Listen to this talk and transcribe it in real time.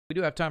We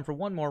do have time for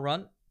one more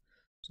run.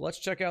 So let's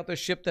check out this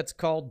ship that's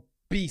called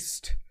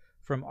Beast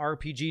from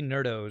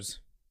RPGNerdos.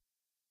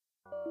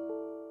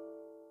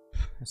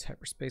 This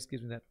hyperspace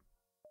gives me that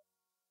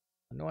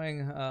annoying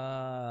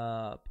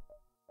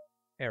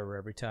error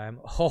every time.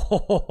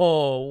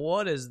 Oh,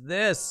 what is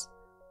this?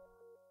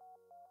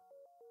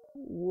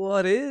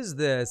 What is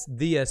this?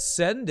 The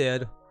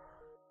Ascended?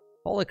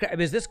 Holy crap,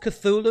 is this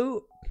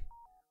Cthulhu?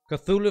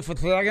 Cthulhu for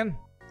Dragon?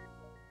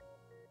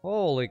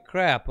 Holy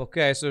crap.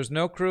 Okay, so there's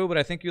no crew, but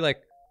I think you I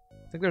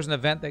think there's an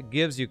event that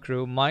gives you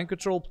crew. Mind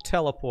control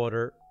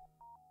teleporter.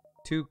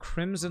 2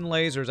 crimson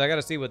lasers. I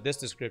gotta see what this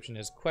description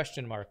is.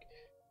 Question mark.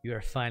 You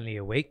are finally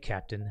awake,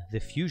 Captain.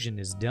 The fusion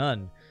is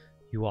done.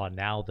 You are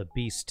now the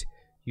Beast.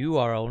 You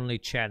are our only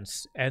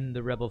chance. End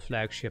the rebel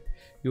flagship.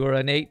 Your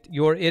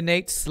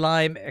innate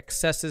slime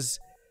excesses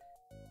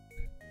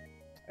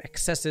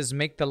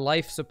make the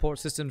life support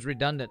systems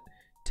redundant.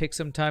 Take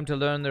some time to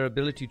learn their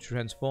ability to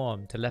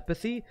transform.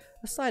 Telepathy?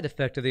 A side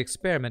effect of the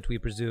experiment, we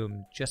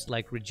presume. Just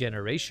like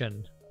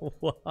regeneration.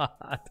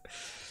 What?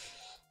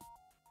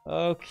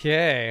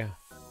 Okay.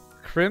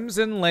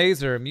 Crimson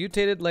laser.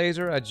 Mutated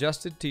laser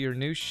adjusted to your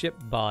new ship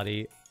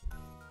body.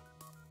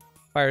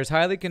 Fires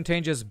highly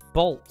contagious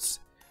bolts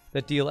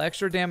that deal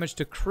extra damage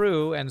to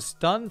crew and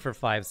stun for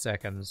 5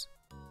 seconds.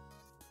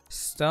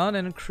 Stun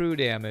and crew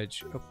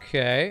damage.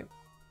 Okay.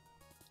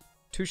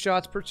 2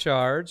 shots per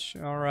charge.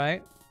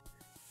 Alright.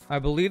 I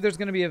believe there's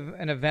going to be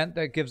an event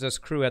that gives us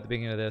crew at the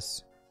beginning of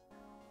this.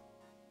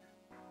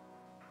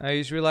 I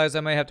just realized I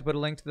might have to put a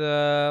link to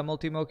the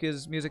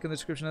Multimokia's music in the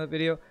description of the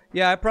video.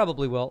 Yeah, I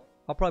probably will.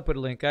 I'll probably put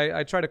a link.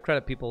 I try to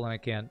credit people when I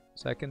can.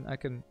 So I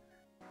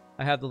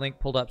have the link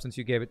pulled up since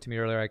you gave it to me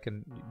earlier. I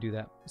can do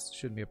that. This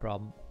shouldn't be a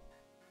problem.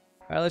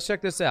 Alright, let's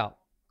check this out.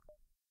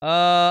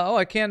 Oh,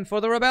 I can for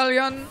the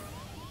rebellion.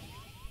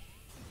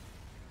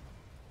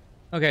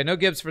 Okay, no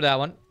Gibbs for that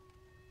one.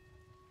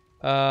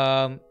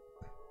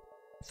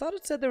 I thought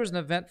it said there was an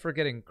event for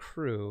getting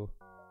crew.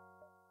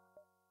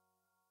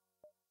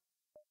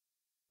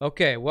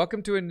 Okay,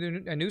 welcome to a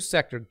new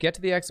sector. Get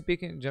to the exit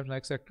beacon and jump to the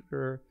next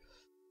sector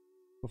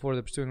before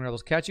the pursuing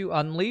rebels catch you.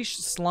 Unleash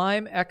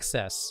slime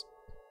excess.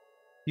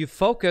 You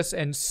focus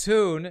and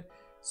soon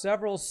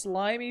several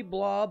slimy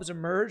blobs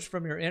emerge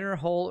from your inner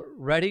hull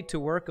ready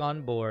to work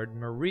on board.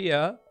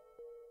 Maria.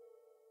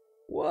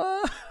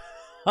 What?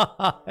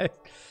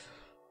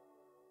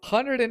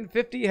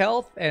 150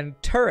 health and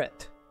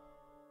turret.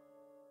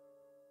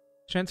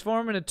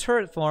 Transform into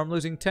turret form,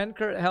 losing 10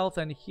 current health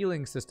and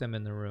healing system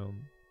in the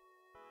room.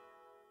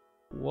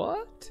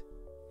 What?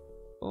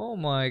 Oh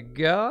my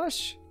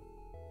gosh.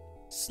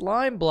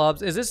 Slime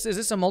blobs. Is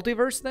this a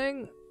multiverse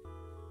thing?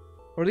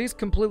 Or are these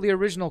completely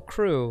original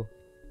crew?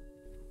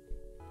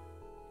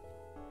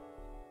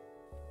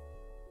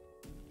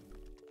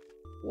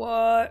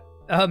 What?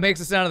 Oh, it makes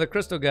the sound of the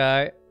crystal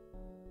guy.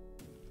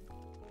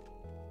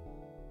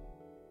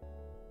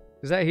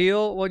 Does that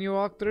heal when you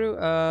walk through?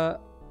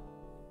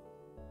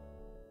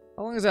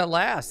 How long does that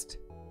last?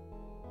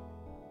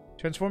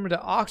 Transform into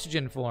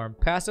oxygen form,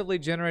 passively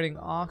generating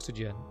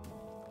oxygen.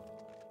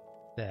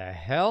 The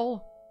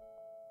hell?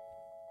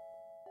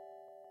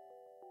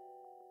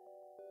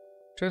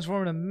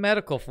 Transform into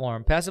medical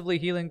form, passively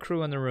healing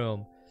crew in the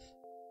room.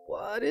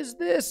 What is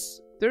this?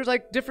 There's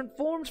like different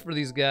forms for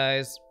these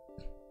guys.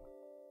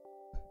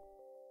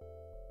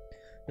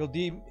 You'll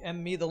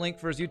DM me the link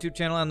for his YouTube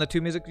channel and the 2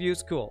 music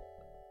views? Cool.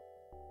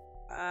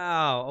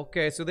 Wow,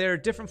 okay, so there are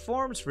different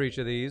forms for each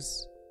of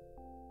these.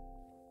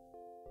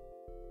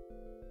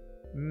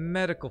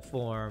 Medical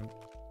form.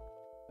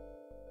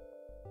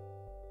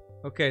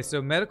 Okay,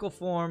 so medical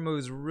form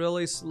moves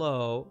really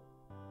slow.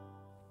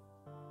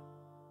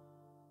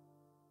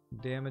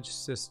 Damage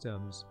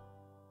systems.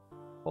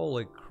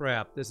 Holy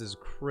crap, this is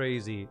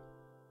crazy.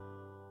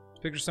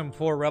 Picture some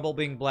poor rebel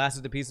being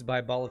blasted to pieces by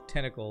a ball of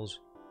tentacles.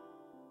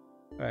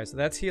 Alright, so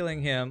that's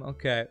healing him.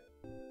 Okay.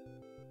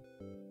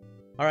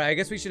 Alright, I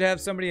guess we should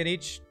have somebody in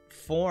each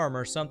form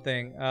or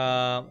something.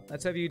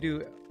 Let's have you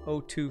do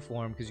O2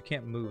 form, because you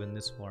can't move in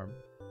this form.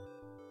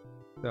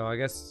 So I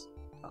guess...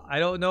 I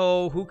don't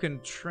know who can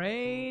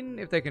train,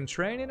 if they can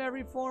train in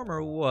every form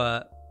or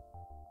what.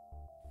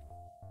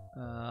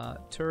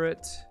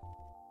 Turret.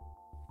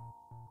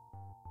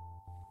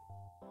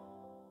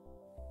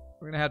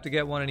 We're gonna have to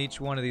get one in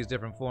each one of these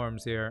different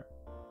forms here.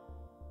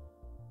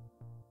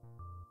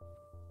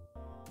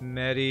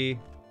 Medi.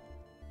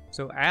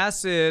 So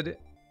acid.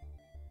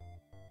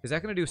 Is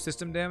that gonna do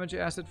system damage,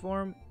 acid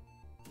form?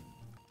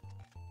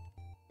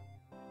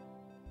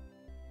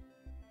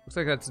 Looks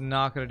like that's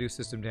not gonna do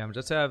system damage.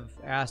 Let's have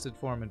acid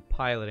form and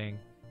piloting.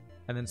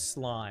 And then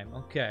slime.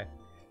 Okay.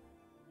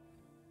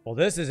 Well,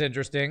 this is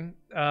interesting.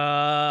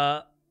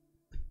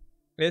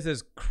 This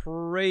is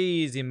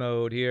crazy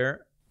mode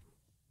here.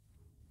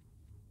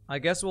 I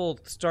guess we'll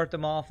start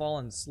them off all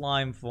in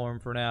slime form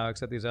for now,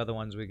 except these other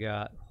ones we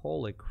got.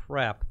 Holy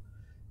crap.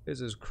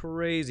 This is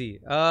crazy.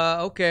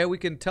 Okay, we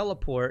can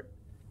teleport.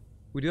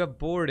 We do have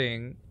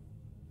boarding.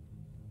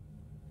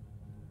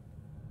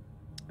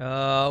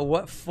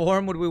 What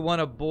form would we want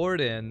to board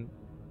in?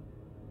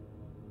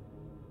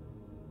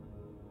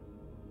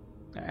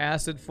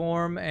 Acid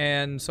form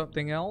and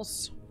something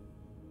else.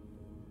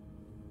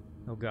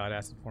 Oh god,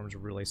 acid forms are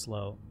really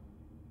slow.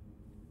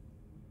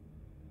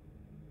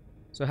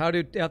 So how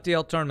do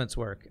FTL tournaments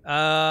work?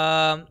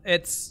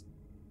 It's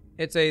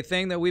a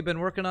thing that we've been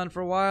working on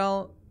for a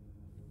while.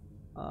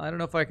 I don't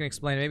know if I can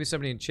explain it. Maybe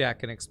somebody in chat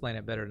can explain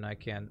it better than I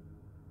can.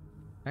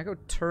 Can I go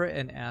turret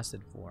and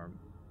acid form?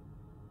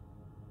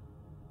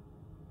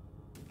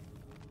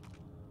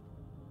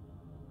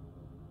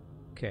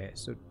 Okay,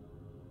 so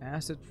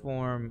acid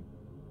form.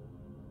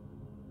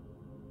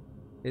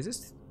 Is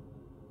this?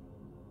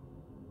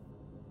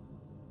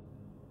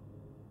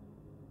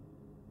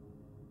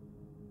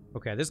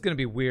 Okay, this is gonna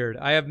be weird.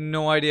 I have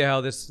no idea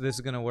how this is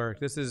gonna work.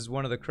 This is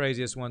one of the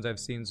craziest ones I've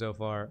seen so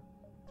far.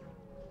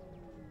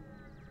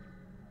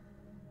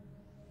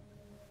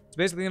 It's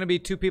basically gonna be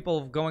two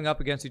people going up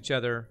against each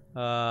other,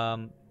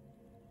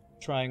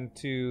 trying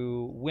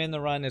to win the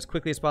run as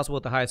quickly as possible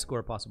with the highest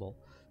score possible.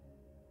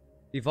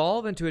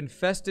 Evolve into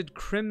infested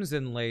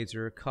crimson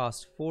laser,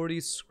 costs 40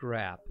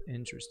 scrap.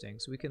 Interesting.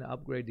 So we can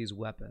upgrade these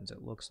weapons,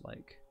 it looks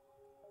like.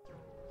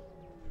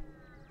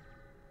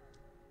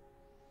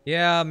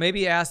 Yeah,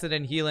 maybe acid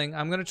and healing.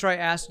 I'm gonna try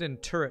acid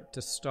and turret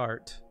to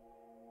start.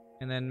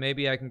 And then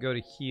maybe I can go to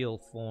heal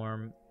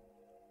form.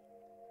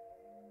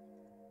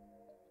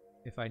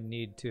 If I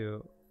need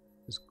to.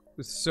 This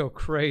is so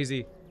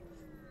crazy.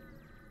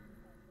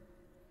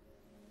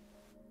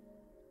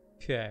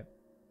 Okay.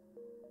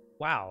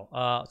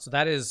 Wow. So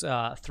that is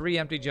 3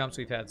 empty jumps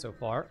we've had so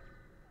far.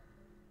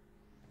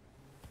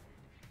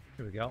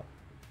 Here we go.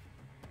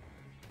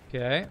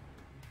 Okay.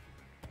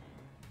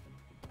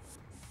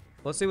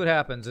 Let's see what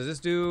happens. Is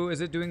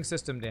it doing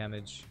system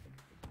damage?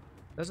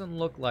 Doesn't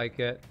look like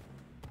it.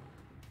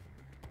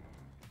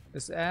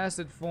 This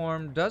acid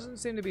form doesn't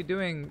seem to be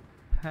doing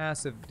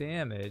passive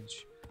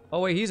damage.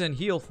 Oh wait, he's in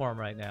heal form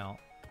right now.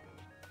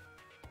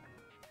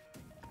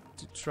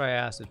 To try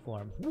acid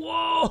form.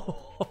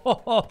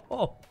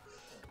 Whoa!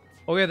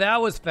 Okay,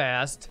 that was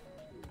fast.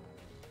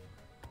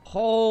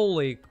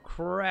 Holy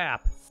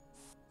crap.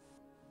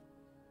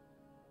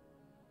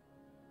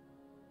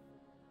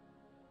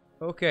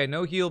 Okay,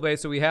 no heal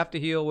base, so we have to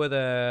heal with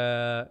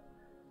a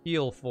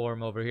heal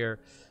form over here.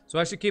 So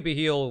I should keep a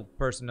heal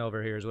person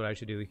over here is what I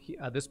should do.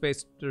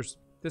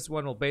 This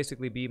one will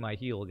basically be my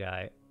heal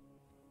guy.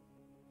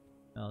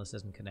 No, this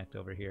doesn't connect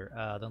over here.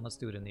 Then let's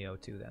do it in the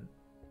O2 then.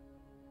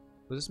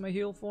 Was this my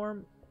heal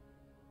form?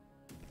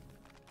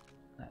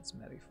 That's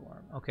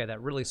Mediform. Okay, that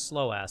really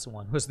slow-ass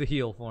one was the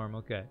heal form.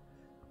 Okay.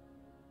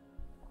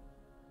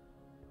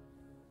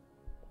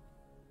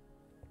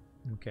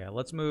 Okay,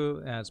 let's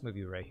move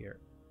you right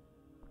here.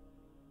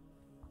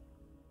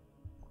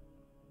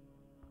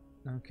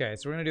 Okay,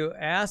 so we're gonna do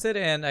acid,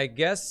 and I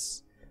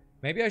guess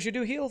maybe I should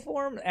do heal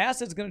form.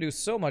 Acid's gonna do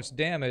so much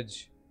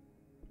damage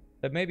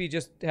that maybe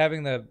just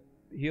having the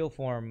heal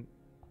form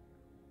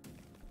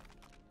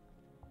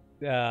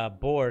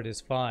board is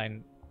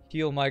fine.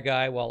 Heal my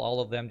guy while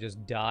all of them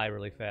just die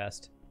really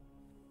fast.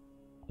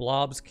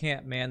 Blobs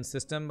can't man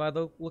system by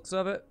the looks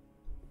of it.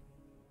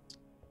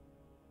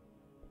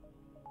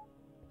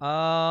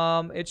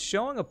 It's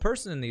showing a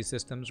person in these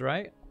systems,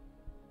 right?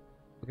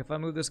 Like if I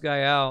move this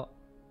guy out.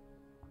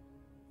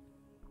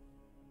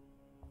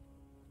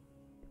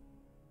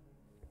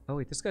 Oh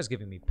wait, this guy's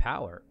giving me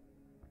power.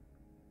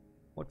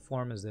 What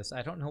form is this?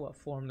 I don't know what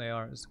form they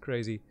are. It's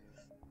crazy.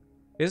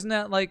 Isn't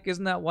that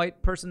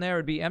white person there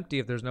would be empty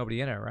if there's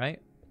nobody in it,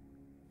 right?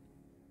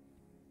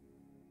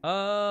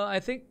 I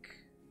think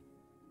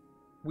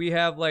we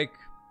have like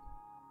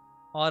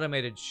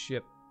automated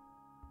ship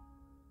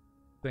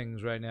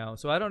things right now.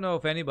 So I don't know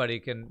if anybody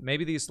can,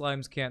 maybe these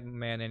slimes can't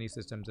man any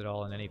systems at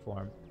all in any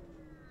form.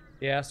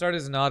 Yeah, it started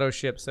as an auto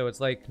ship, so it's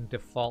like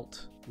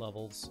default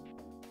levels.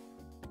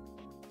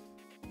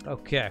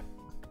 Okay.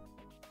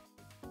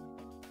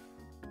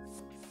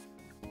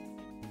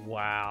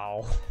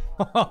 Wow.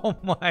 Oh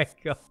my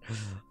god.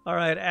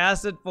 Alright,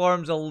 acid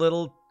form's a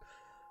little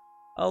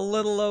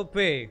OP.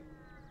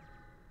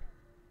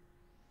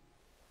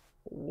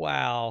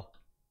 Wow.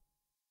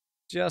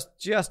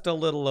 Just a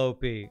little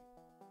OP.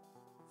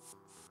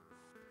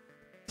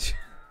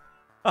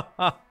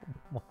 Oh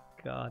my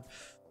god.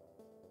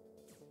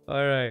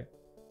 Alright.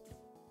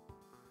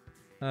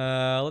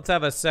 Let's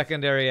have a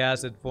secondary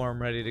acid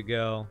form ready to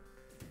go.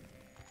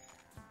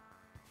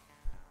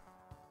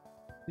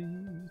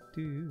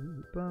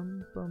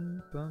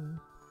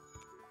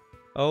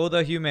 Oh,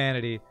 the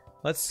humanity.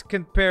 Let's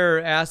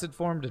compare acid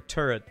form to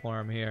turret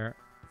form here.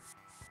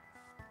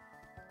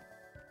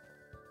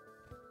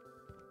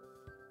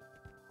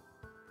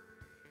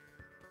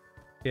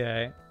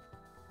 Okay.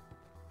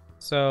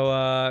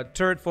 So,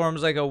 turret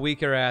form's like a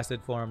weaker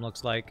acid form,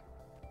 looks like.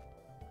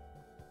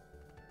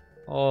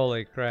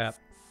 Holy crap.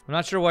 I'm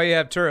not sure why you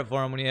have turret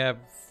form when you have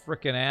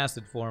frickin'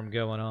 acid form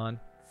going on.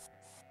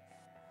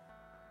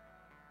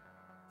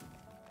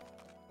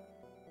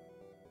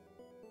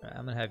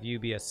 I'm gonna have you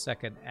be a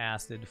second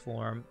acid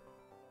form.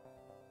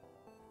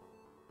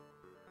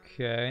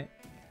 Okay.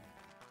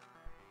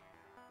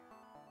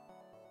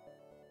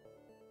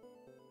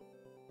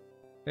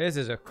 This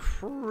is a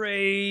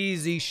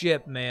crazy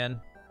ship,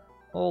 man.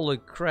 Holy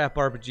crap,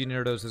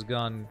 RPGNerdos has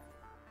gone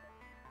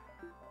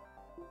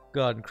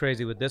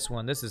crazy with this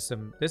one. This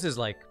is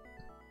like,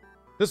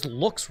 this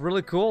looks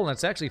really cool, and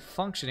it's actually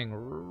functioning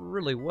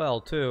really well,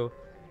 too.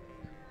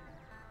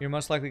 You're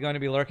most likely going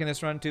to be lurking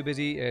this run, too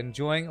busy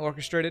enjoying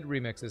orchestrated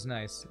remixes.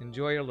 Nice.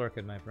 Enjoy your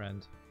lurking, my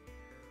friend.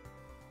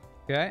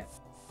 Okay.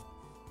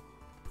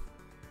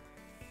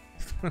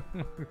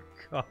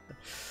 God.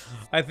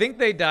 I think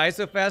they die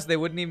so fast they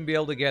wouldn't even be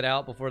able to get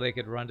out before they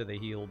could run to the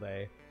heal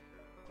bay.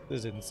 This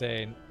is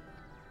insane.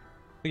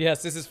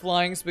 Yes, this is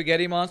Flying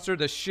Spaghetti Monster,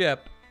 the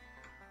ship,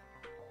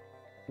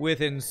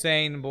 with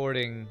insane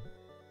boarding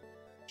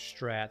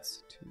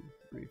strats. 2,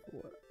 3,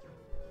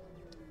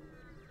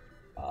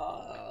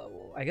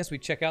 4. I guess we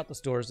check out the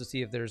stores to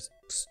see if there's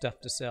stuff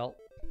to sell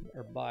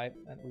or buy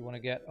that we want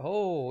to get.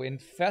 Oh,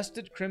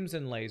 infested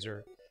crimson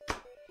laser.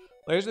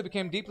 Laser that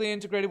became deeply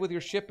integrated with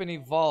your ship and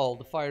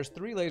evolved. Fires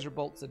 3 laser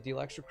bolts that deal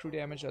extra crew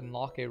damage and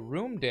lock a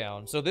room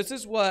down. So this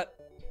is what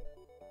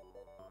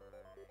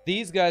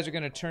these guys are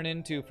going to turn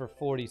into for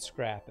 40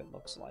 scrap, it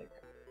looks like.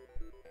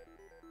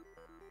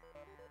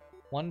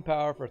 1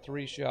 power for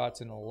 3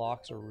 shots and it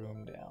locks a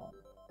room down.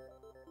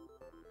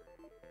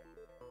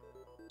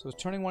 So is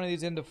turning one of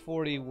these into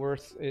 40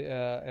 worth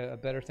a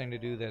better thing to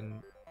do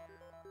than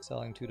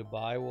selling 2 to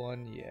buy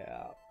 1?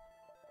 Yeah.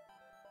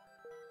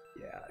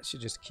 Yeah, I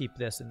should just keep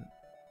this, and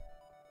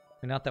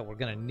not that we're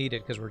gonna need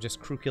it because we're just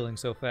crew killing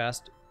so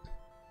fast.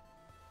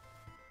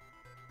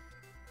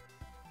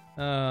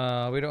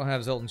 We don't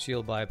have Zoltan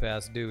shield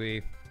bypass, do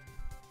we?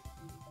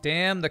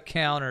 Damn the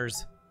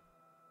counters.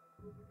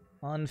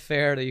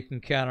 Unfair that you can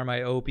counter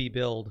my OP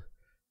build.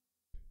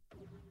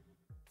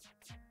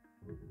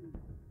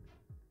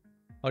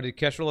 Oh, did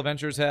Kestrel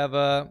Adventures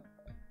have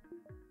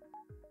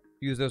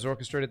use those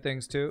orchestrated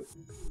things too?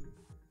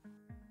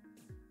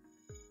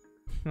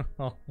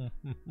 Oh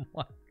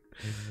my.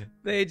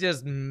 They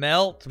just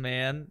melt,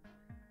 man.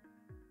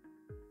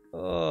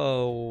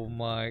 Oh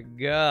my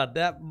god.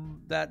 That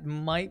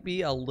might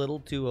be a little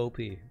too OP.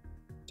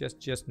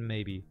 Just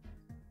maybe.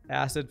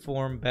 Acid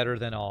form better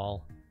than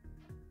all.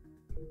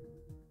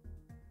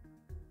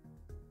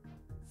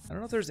 I don't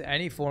know if there's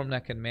any form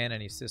that can man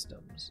any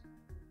systems.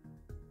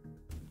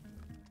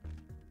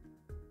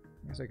 I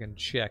guess I can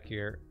check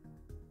here.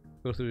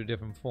 Go through the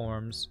different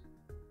forms.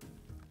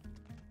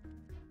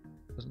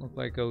 Doesn't look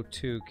like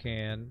O2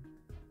 can.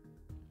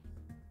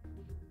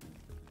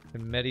 The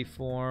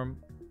Mediform.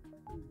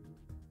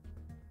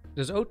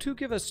 Does O2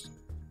 give us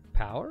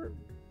power?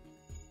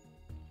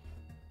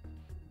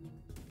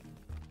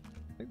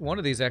 I think one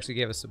of these actually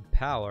gave us some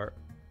power.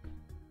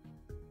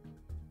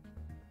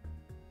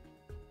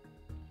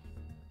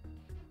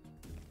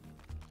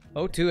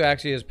 O2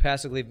 actually is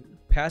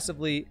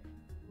passively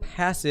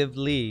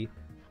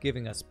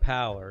giving us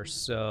power,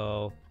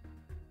 so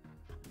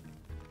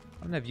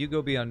I'm gonna have you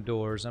go be on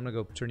doors. I'm gonna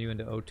go turn you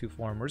into O2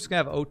 form. We're just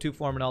gonna have O2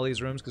 form in all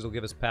these rooms because it'll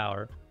give us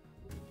power.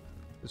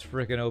 It's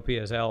freaking OP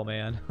as hell,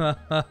 man.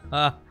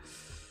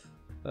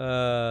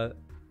 There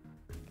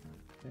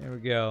we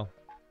go.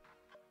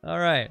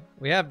 Alright,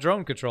 we have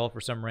drone control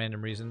for some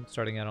random reason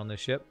starting out on this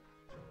ship.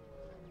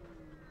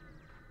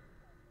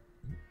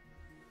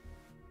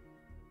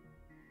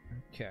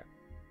 Okay.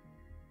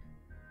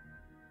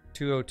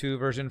 202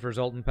 version for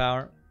Zoltan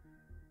power.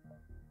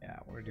 Yeah,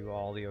 we're gonna do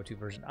all the O2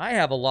 version. I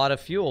have a lot of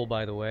fuel,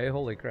 by the way.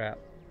 Holy crap.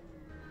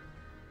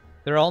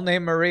 They're all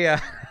named Maria.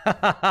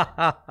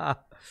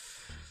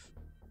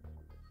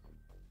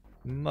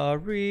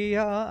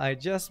 Maria, I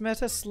just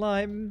met a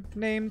slime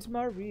named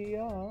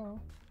Maria.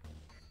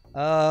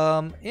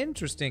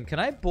 Interesting. Can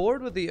I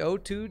board with the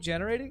O2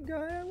 generating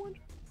guy, I wonder?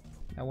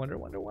 I wonder.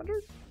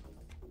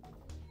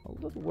 A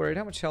little worried.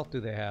 How much health do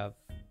they have?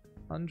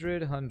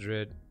 100. I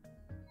wonder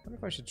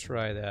if I should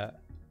try that.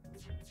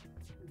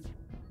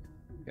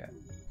 Okay.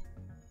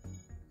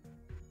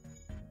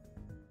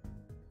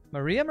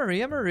 Maria.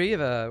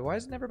 Why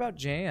is it never about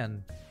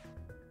Jan?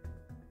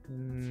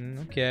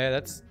 Okay,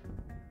 that's...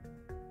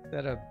 Is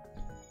that a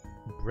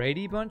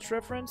Brady Bunch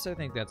reference? I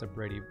think that's a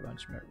Brady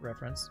Bunch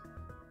reference.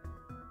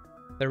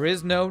 There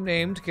is no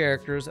named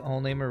characters,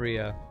 only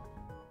Maria.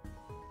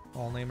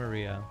 Only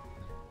Maria.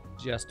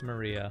 Just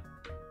Maria.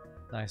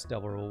 Nice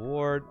double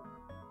reward.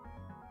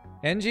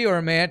 NG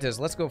or Mantis?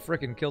 Let's go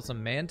frickin' kill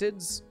some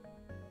Mantids.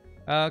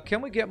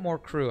 Can we get more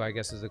crew, I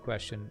guess is the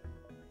question.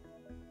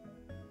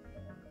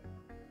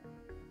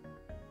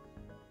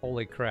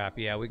 Holy crap,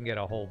 yeah, we can get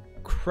a whole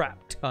crap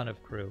ton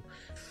of crew.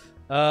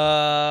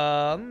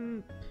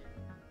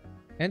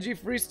 NG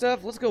free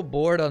stuff? Let's go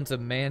board on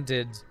some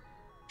Mantids.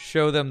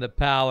 Show them the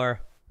power.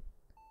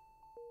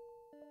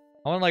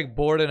 I want to like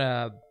board in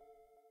a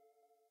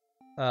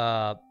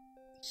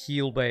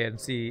heal bay and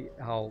see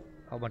how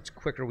much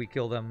quicker we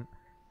kill them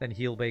than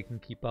heal bay can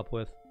keep up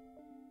with.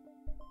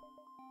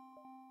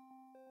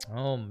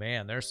 Oh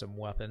man, there's some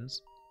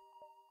weapons.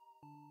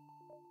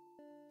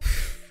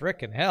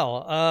 Frickin'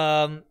 hell.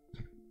 I'll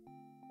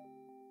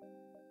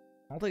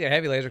take a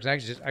heavy laser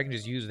because I can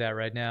just use that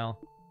right now.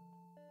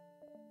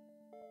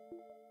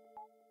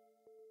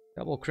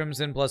 Double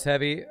crimson plus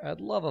heavy.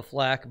 I'd love a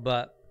flak,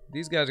 but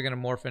these guys are going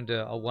to morph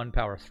into a 1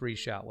 power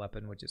 3-shot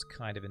weapon, which is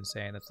kind of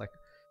insane. That's like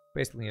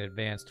basically an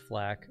advanced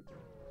flak.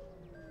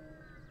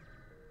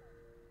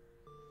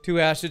 2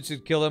 acid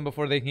should kill them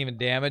before they can even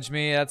damage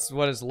me. That's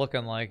what it's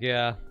looking like,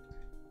 yeah.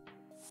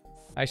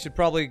 I should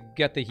probably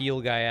get the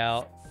heal guy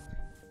out.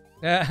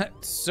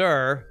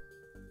 Sir.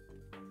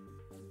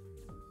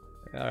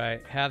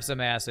 Alright, have some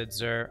acid,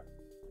 sir.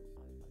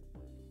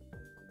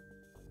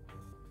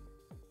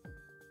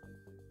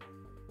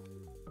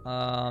 Did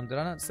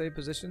I not save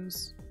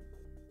positions?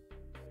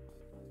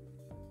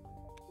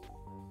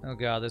 Oh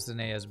god, this is an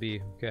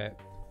ASB. Okay.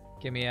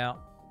 Get me out.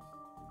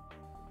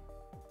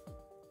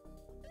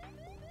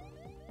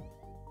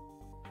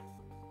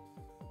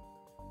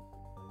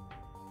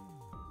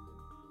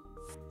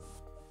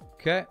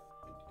 Okay.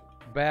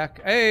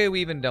 Back. Hey,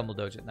 we even double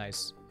doge it.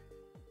 Nice.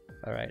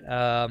 Alright.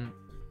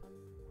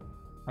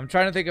 I'm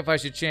trying to think if I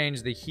should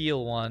change the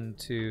heal one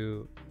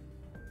to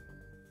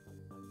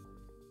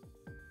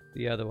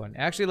the other one.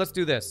 Actually, let's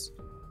do this.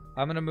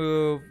 I'm gonna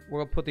move.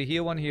 We'll put the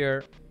heal one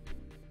here.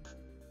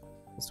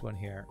 This one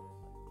here.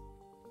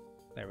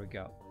 There we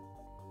go.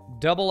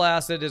 Double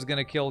acid is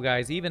gonna kill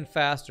guys even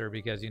faster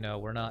because, you know,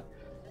 we're not...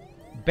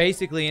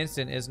 Basically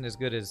instant isn't as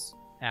good as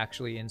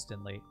actually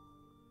instantly.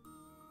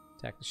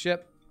 Attack the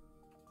ship.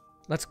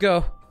 Let's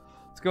go.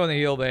 Let's go in the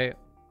heal bay.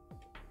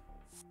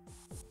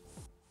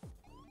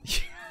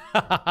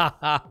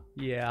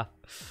 Yeah.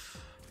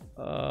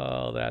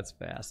 Oh, that's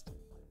fast.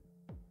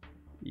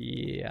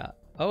 Yeah.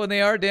 Oh, and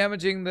they are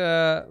damaging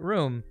the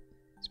room.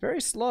 It's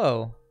very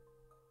slow.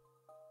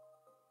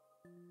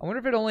 I wonder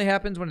if it only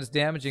happens when it's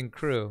damaging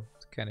crew.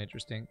 It's kind of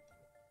interesting.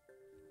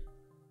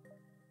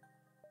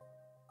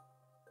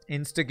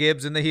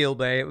 Insta-Gibbs in the heal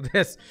bay.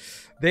 This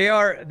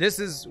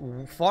is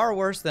far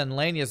worse than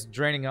Lanius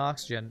draining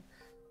oxygen.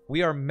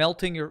 We are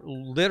melting your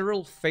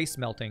literal face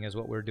melting is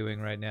what we're doing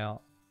right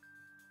now.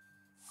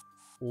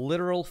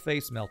 Literal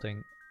face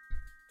melting.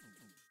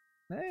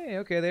 Hey,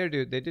 okay, they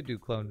did do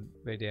clone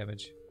bay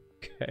damage.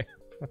 Okay.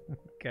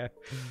 Okay.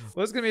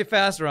 Well, it's gonna be a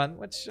fast run,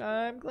 which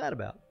I'm glad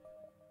about.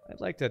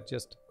 I'd like to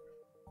just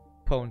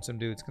pwn some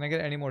dudes. Can I get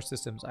any more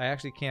systems? I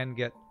actually can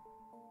get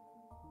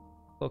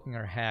cloaking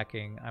or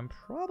hacking. I'm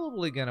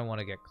probably gonna want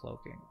to get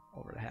cloaking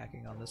over to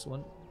hacking on this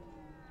one.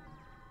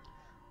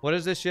 What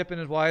is this ship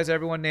and why is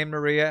everyone named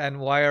Maria and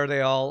why are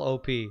they all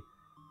OP?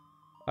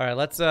 Alright,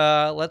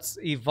 let's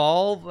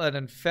evolve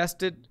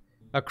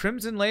a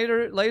crimson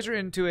laser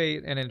into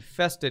an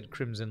infested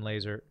crimson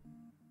laser.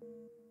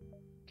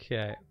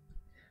 Okay.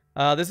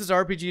 This is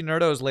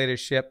RPGNerdos'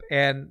 latest ship,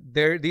 and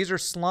these are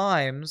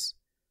slimes.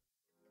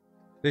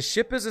 The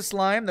ship is a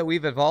slime that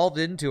we've evolved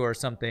into or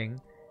something,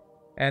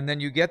 and then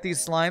you get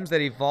these slimes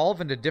that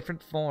evolve into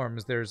different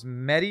forms. There's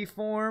Medi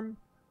form.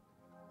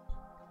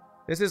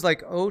 This is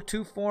like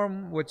O2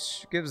 form,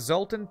 which gives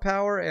Zoltan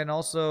power, and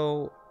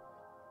also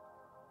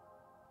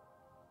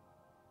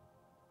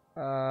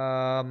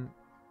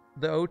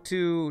the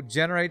O2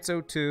 generates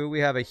O2. We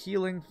have a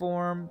healing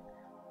form.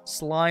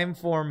 Slime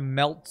form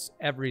melts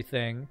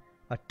everything.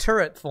 A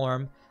turret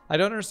form. I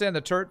don't understand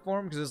the turret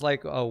form because it's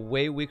like a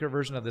way weaker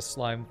version of the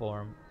slime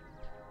form.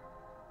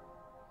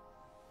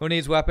 Who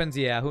needs weapons?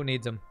 Yeah, who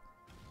needs them?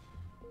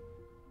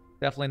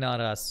 Definitely not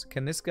us.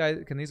 Can these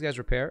guys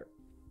repair?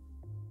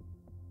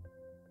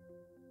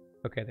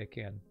 Okay, they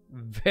can.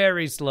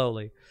 Very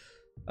slowly.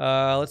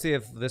 Let's see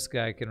if this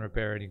guy can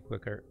repair any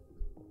quicker.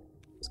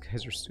 These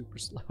guys are super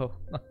slow.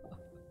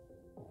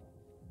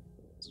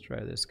 Let's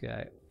try this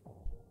guy.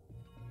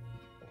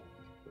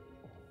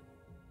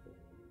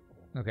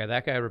 Okay,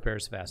 that guy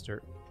repairs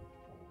faster.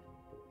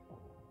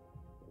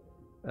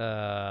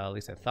 At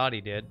least I thought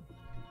he did.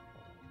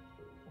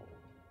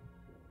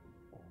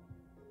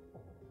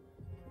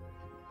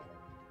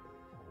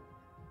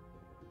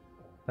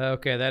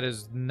 Okay, that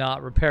is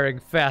not repairing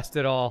fast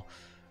at all.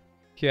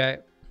 Okay.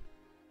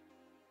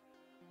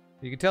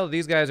 You can tell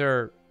these guys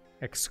are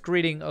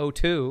excreting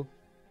O2.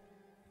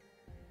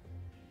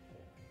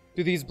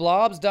 Do these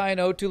blobs die in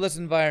O2-less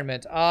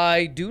environment?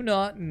 I do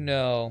not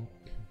know.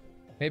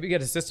 Maybe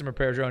get a system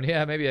repair drone.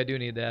 Yeah, maybe I do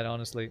need that,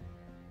 honestly.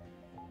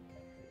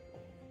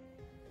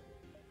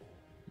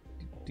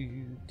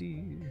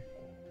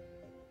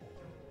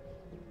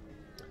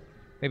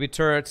 Maybe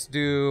turrets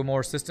do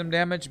more system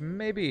damage?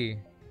 Maybe.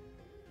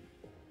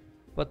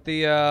 But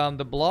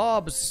the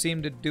blobs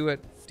seem to do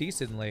it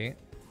decently.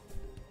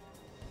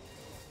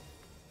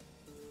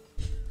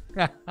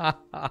 They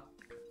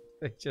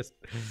just...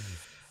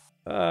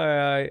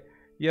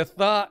 you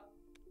thought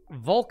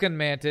Vulcan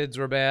mantids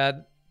were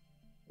bad.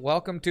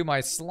 Welcome to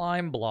my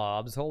slime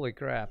blobs. Holy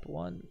crap.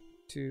 1,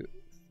 2,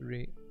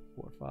 3,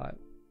 4, 5.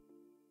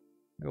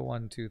 Go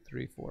 1, 2,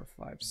 3, 4,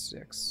 5,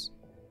 6.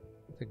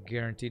 It's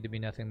guaranteed to be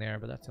nothing there,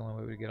 but that's the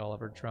only way we get all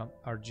of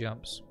our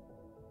jumps.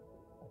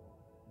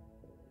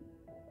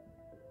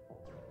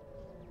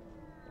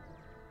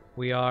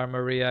 We are,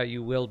 Maria.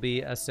 You will be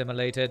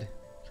assimilated.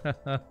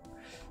 What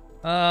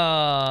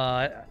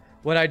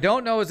I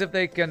don't know is if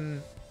they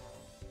can...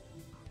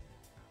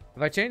 If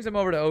If I change them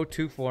over to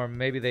O2 form,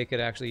 maybe they could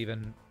actually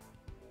even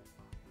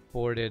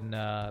board in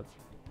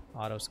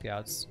auto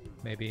scouts,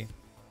 maybe.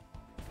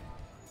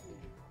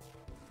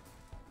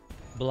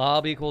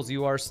 Blob equals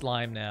you are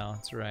slime now.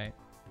 That's right.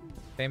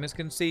 Famous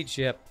conceit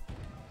ship.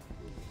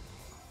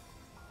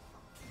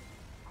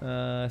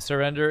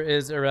 Surrender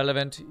is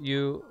irrelevant.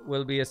 You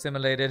will be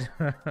assimilated.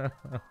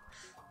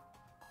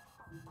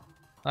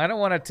 I don't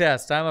want to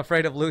test. I'm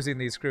afraid of losing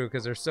these crew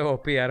because they're so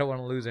OP. I don't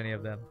want to lose any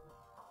of them.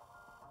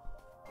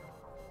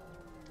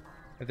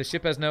 If the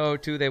ship has no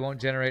O2, they won't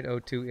generate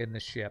O2 in the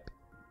ship.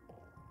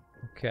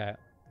 Okay.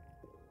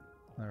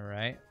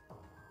 Alright.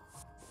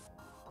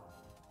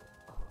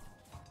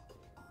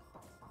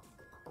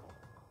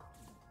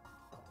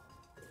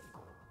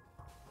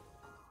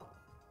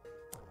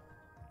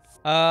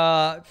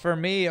 For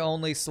me,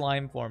 only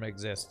slime form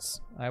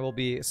exists. I will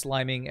be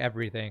sliming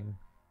everything.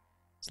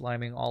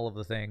 Sliming all of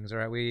the things.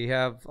 Alright, we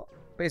have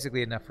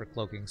basically enough for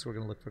cloaking, so we're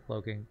going to look for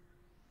cloaking.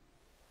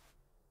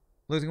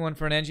 Losing one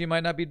for an NG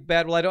might not be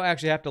bad. Well, I don't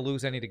actually have to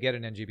lose any to get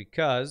an NG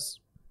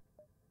because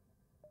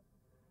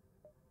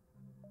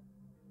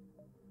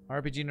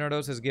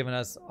RPGNerdos has given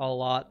us a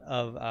lot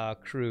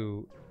of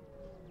crew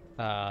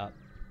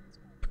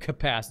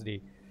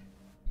capacity.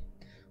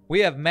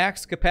 We have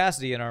max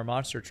capacity in our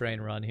monster train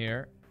run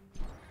here.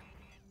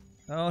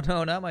 Oh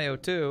no, not my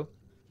O2.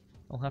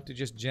 I'll have to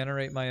just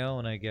generate my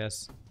own, I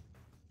guess.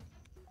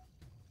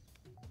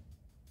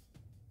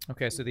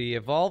 Okay, so the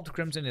evolved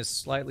Crimson is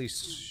slightly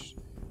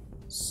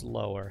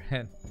slower.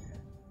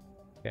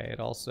 Okay, it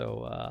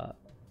also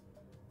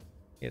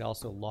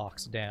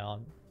locks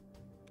down.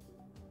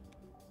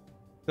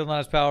 Still not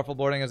as powerful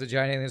boarding as a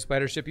giant alien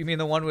spider ship. You mean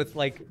the one with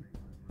like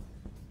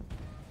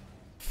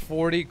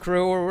 40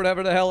 crew or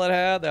whatever the hell it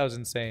had? That was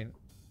insane.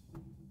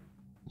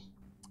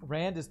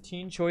 Rand is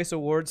Teen Choice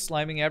Awards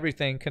sliming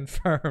everything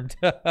confirmed.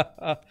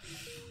 Can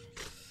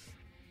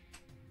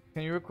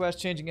you request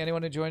changing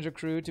anyone who joins your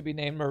crew to be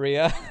named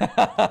Maria?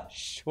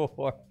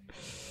 Sure.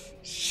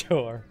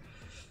 Sure.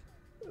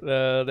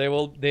 They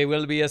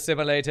will be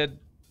assimilated.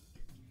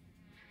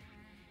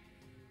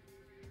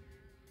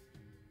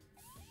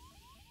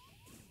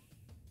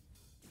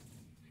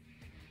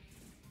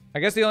 I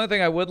guess the only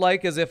thing I would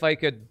like is if I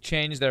could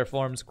change their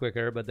forms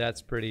quicker, but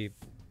that's pretty,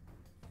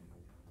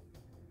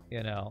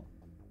 you know.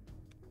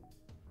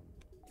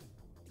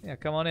 Yeah,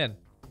 come on in.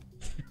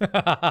 It's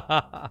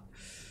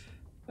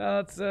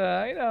you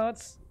know,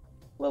 it's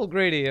a little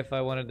greedy if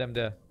I wanted them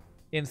to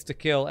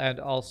insta-kill and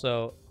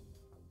also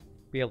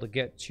be able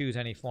to choose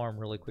any form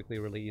really quickly,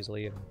 really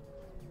easily. And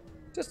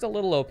just a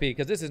little OP,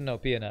 because this isn't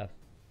OP enough.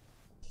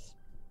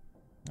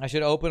 I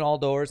should open all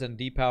doors and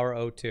depower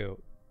O2.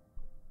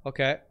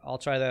 Okay, I'll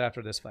try that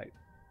after this fight.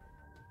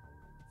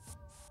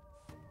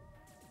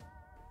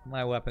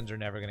 My weapons are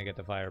never going to get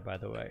to fire, by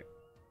the way.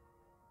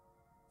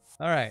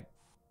 Alright.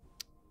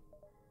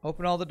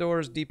 Open all the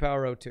doors,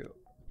 depower O2.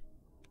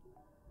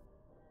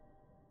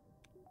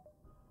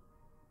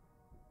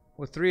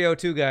 With 3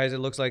 O2 guys, it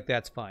looks like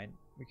that's fine.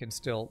 We can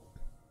still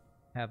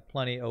have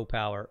plenty of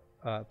power,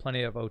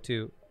 plenty of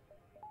O2.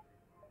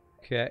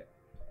 Okay.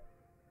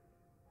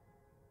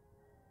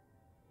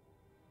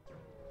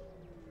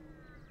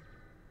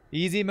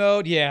 Easy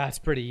mode? Yeah, it's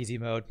pretty easy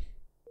mode.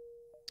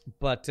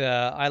 But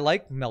I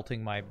like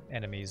melting my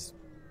enemies.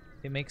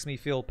 It makes me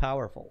feel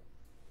powerful.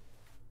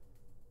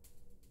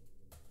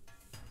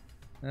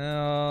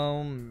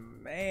 Oh,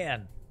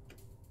 man.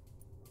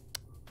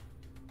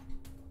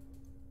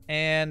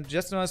 And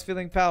just when I was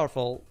feeling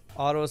powerful,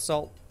 auto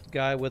assault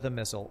guy with a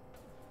missile.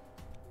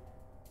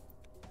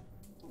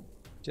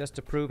 Just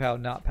to prove how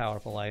not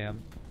powerful I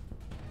am.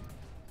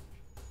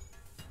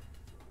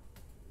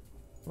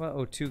 What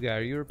O2 guy?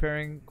 Are you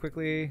repairing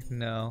quickly?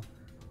 No.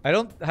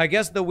 I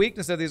guess the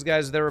weakness of these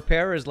guys, their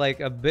repair is like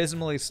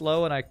abysmally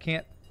slow and I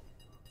can't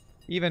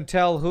even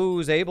tell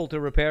who's able to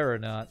repair or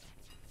not.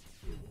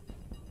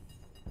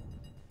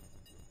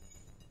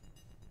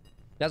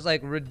 That's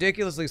like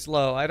ridiculously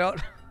slow. I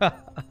don't... Has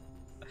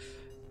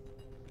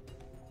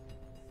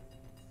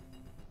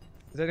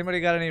anybody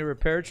got any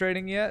repair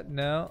training yet?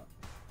 No.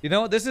 You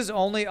know what? This is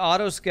only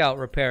auto scout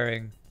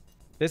repairing.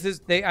 This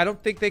is... I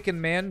don't think they can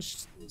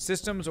manage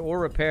systems or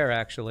repair,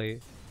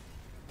 actually.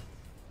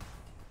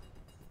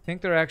 I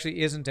think there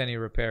actually isn't any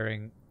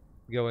repairing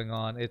going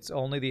on. It's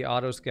only the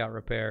auto scout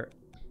repair.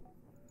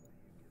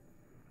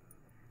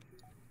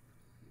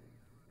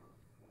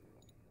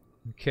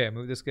 Okay,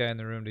 move this guy in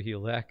the room to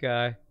heal that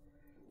guy.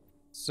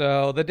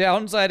 So the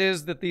downside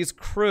is that these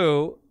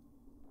crew,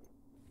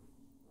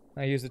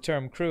 I use the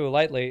term crew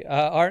lightly,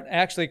 aren't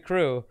actually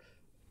crew.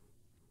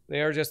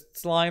 They are just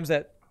slimes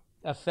that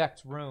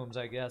affect rooms,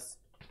 I guess.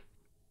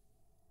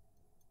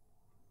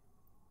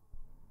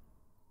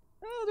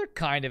 Oh, they're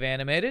kind of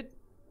animated.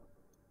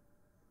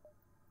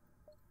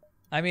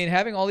 I mean,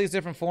 having all these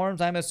different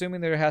forms, I'm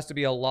assuming there has to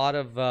be a lot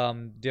of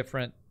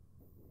different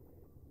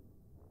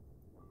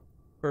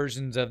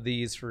versions of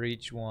these for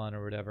each one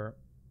or whatever.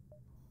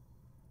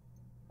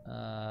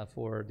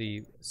 For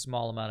the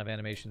small amount of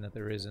animation that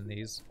there is in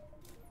these.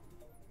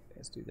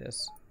 Let's do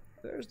this.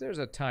 There's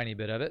a tiny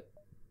bit of it.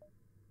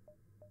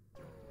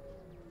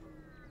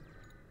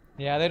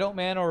 Yeah, they don't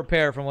man or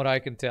repair from what I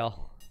can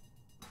tell.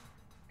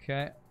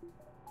 Okay.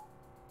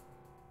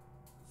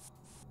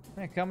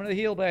 Hey, coming to the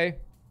heal bay.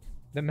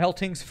 The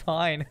melting's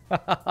fine.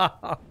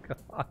 Oh,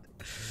 God.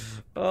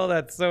 Oh,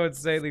 that's so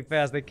insanely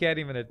fast. They can't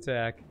even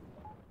attack.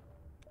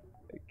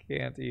 They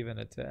can't even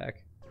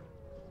attack.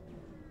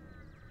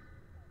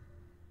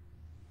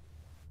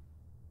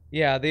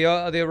 Yeah,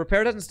 the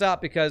repair doesn't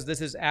stop because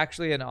this is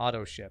actually an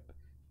auto ship.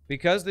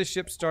 Because this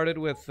ship started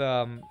with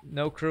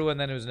no crew and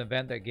then it was an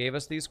event that gave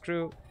us these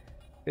crew,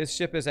 this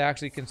ship is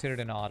actually considered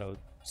an auto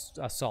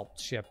assault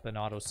ship, an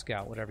auto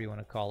scout, whatever you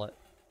want to call it.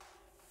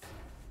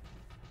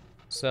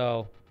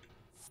 So,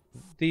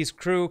 these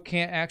crew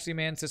can't actually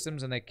man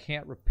systems and they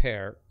can't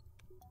repair.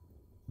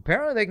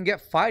 Apparently they can get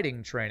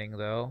fighting training,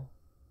 though.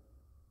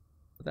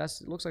 But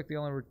it looks like the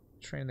only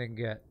training they can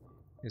get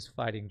is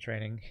fighting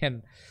training.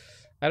 And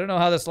I don't know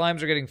how the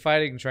slimes are getting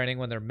fighting training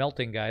when they're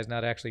melting guys,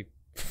 not actually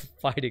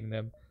fighting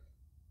them.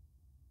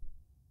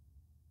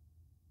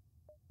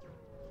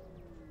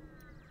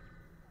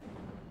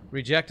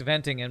 Reject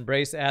venting,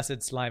 embrace acid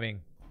sliming.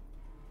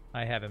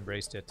 I have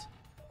embraced it.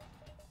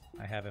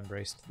 I have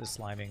embraced the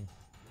sliming.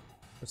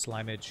 The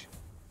slimage.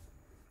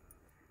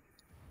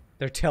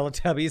 They're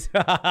Teletubbies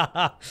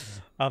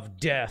of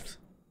death.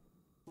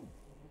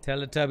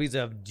 Teletubbies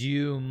of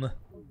doom.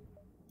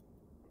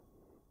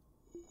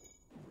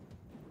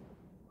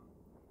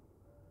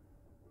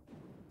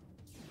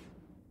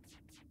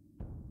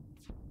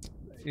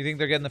 You think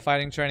they're getting the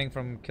fighting training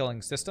from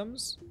killing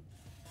systems?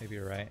 Maybe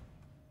you're right.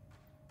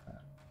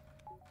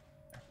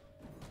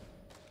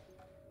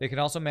 They can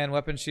also man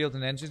weapon shields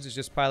and engines. It's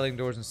just piloting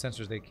doors and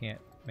sensors they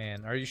can't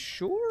man. Are you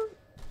sure?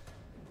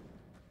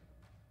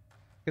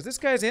 Because this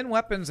guy's in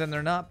weapons and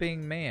they're not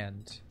being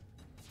manned.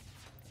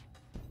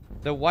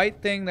 The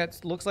white thing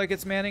that looks like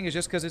it's manning is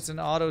just because it's an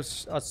auto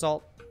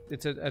assault.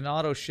 It's an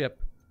auto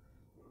ship,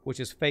 which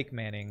is fake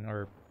manning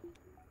or.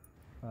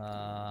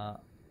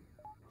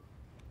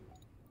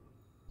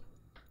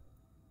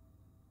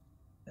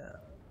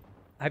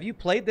 Have you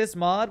played this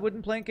mod,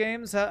 Wooden Plank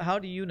Games? How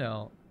do you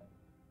know?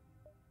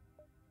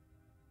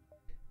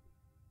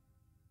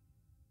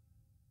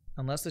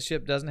 Unless the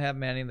ship doesn't have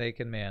manning, they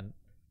can man.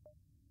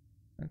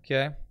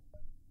 Okay.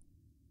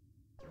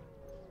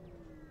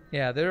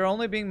 Yeah, they're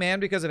only being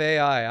manned because of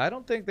AI. I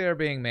don't think they're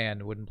being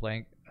manned, Wooden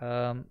Plank.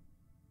 Alright,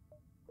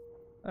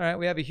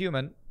 we have a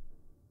human.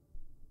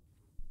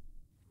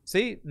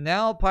 See,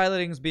 now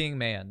piloting's being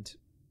manned.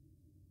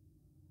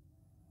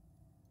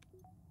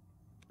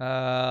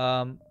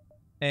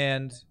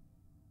 And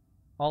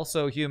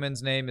also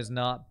human's name is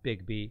not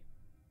Big B.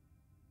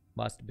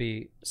 Must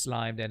be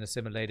slimed and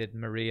assimilated.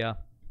 Maria.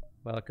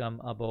 Welcome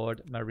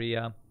aboard,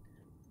 Maria.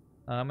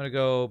 I'm going to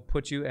go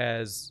put you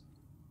as...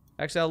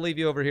 Actually, I'll leave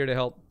you over here to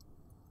help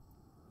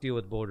deal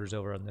with borders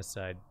over on this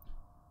side.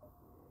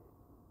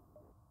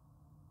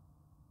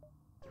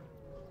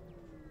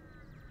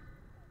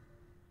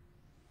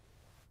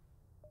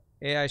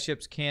 AI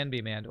ships can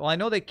be manned. Well, I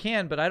know they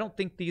can, but I don't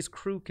think these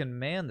crew can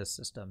man the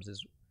systems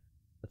is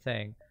the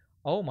thing.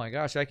 Oh my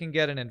gosh, I can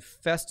get an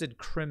infested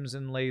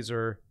crimson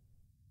laser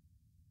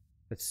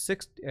that's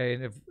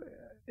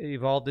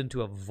evolved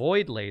into a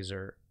void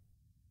laser.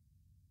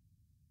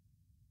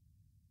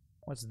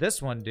 What's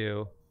this one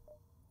do?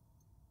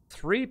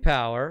 3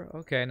 power.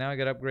 Okay, now I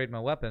gotta upgrade my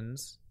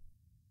weapons.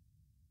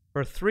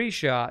 For 3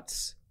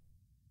 shots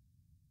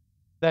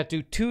that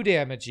do 2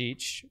 damage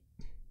each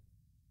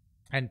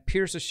and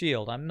pierce a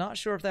shield. I'm not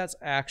sure if that's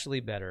actually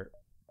better.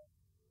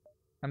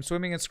 I'm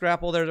swimming in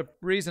scrap. Well, there's a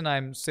reason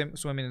I'm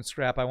swimming in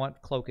scrap. I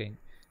want cloaking.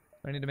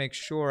 I need to make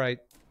sure I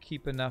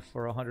keep enough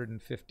for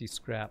 150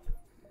 scrap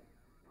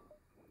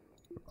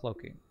for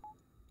cloaking.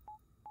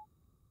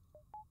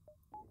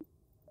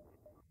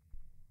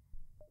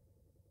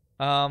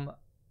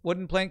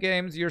 Wooden Plank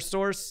Games, your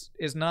source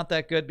is not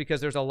that good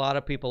because there's a lot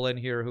of people in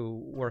here who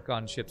work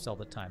on ships all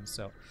the time.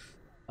 So,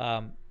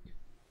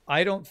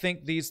 I don't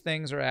think these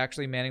things are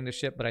actually manning the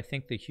ship, but I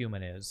think the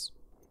human is.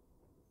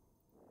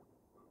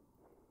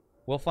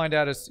 We'll find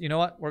out as... You know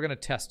what? We're going to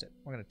test it.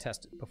 We're going to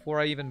test it. Before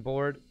I even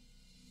board,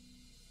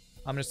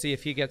 I'm going to see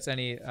if he gets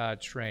any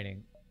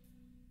training.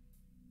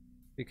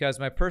 Because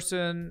my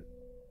person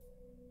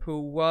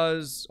who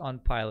was on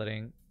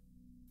piloting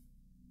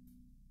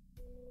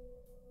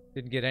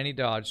didn't get any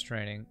dodge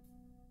training.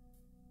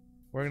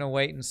 We're going to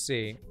wait and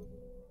see.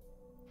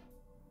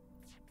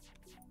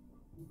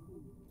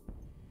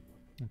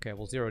 Okay,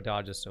 well, 0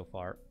 dodges so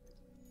far.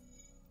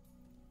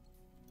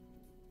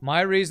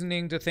 My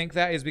reasoning to think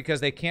that is because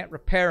they can't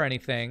repair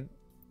anything.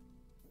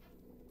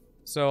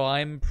 So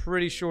I'm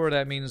pretty sure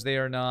that means they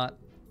are not...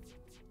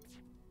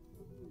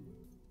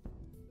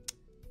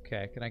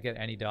 Okay, can I get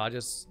any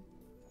dodges?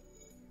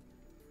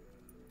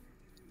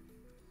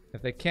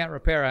 If they can't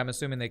repair, I'm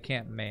assuming they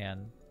can't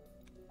man.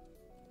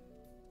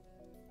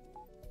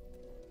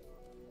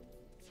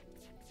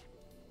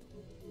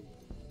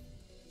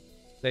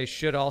 They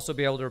should also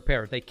be able to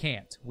repair. They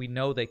can't. We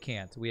know they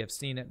can't. We have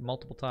seen it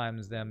multiple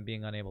times, them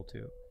being unable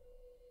to.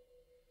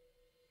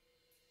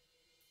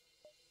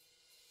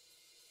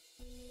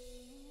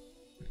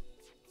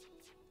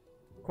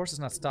 Of course it's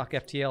not stock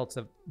FTL, it's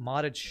a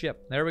modded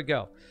ship. There we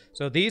go.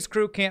 So these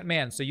crew can't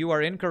man, so you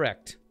are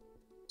incorrect.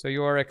 So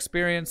your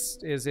experience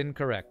is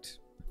incorrect.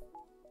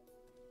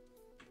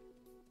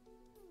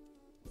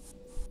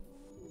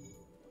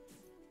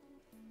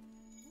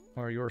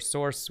 Or your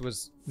source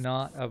was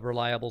not a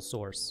reliable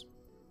source.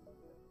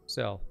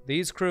 So,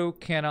 these crew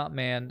cannot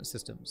man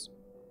systems.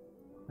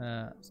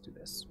 Let's do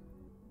this.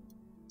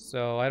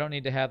 So, I don't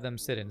need to have them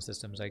sit in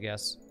systems, I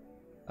guess.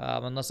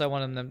 Unless I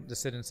want them to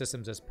sit in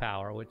systems as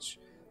power, which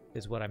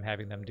is what I'm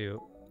having them do.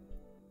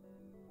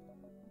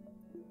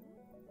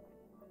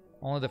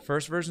 Only the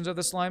first versions of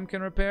the slime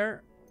can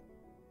repair?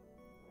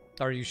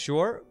 Are you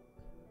sure?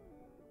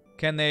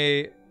 Can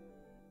they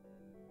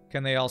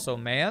also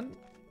man?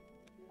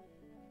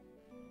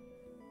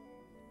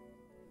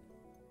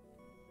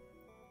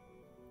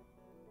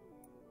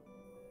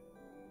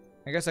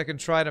 I guess I can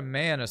try to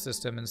man a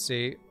system and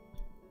see.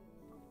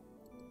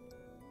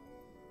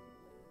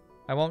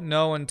 I won't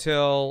know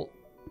until...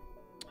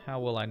 How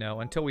will I know?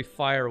 Until we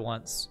fire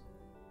once.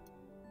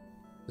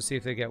 To see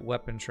if they get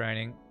weapon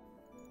training.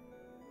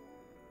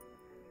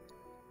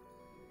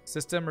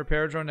 System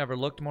repair drone never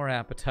looked more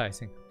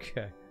appetizing.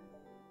 Okay.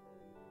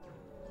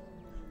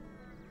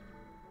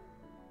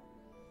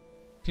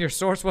 Your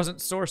source wasn't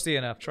sourcey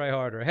enough. Try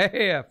harder.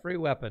 Hey, a free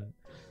weapon.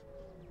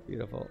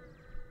 Beautiful.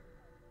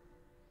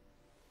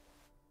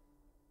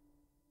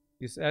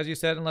 As you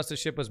said, unless the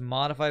ship was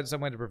modified in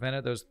some way to prevent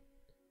it, those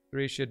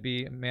 3 should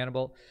be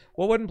manable.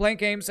 Well, Wooden Plank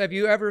Games, have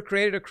you ever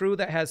created a crew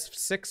that has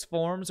 6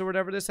 forms or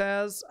whatever this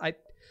has?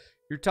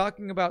 You're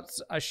talking about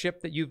a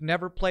ship that you've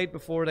never played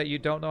before that you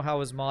don't know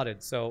how is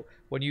modded. So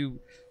when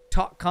you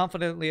talk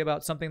confidently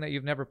about something that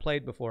you've never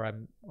played before,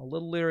 I'm a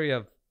little leery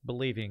of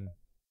believing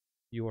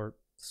your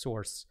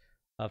source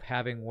of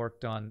having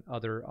worked on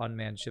other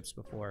unmanned ships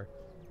before.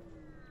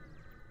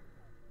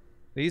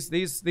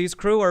 These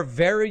crew are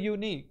very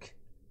unique.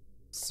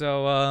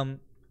 So,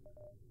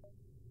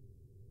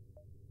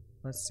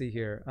 let's see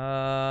here.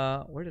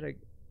 Where did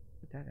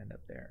that end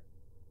up there?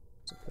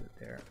 So put it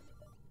there.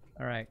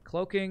 All right,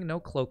 cloaking,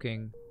 no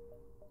cloaking.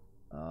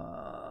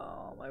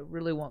 I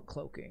really want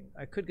cloaking.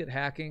 I could get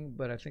hacking,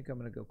 but I think I'm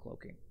gonna go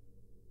cloaking.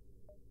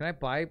 Can I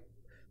buy?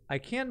 I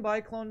can buy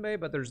Clone Bay,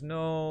 but there's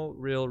no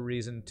real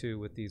reason to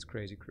with these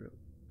crazy crew.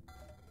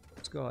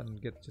 Let's go ahead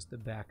and get just the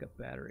backup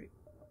battery.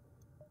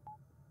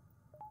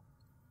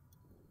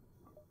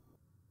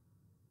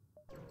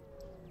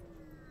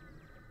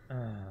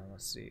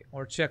 Let's see.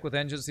 Or check with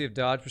engines, see if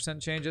dodge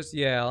percent changes.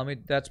 Yeah,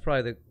 that's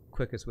probably the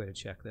quickest way to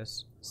check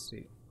this. Let's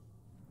see.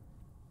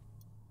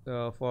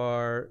 So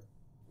for...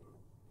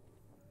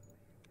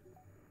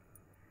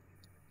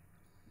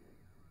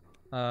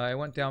 it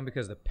went down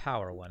because the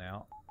power went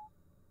out.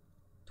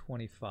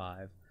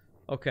 25.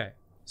 Okay.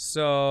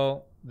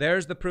 So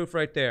there's the proof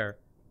right there.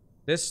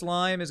 This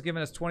slime is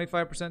giving us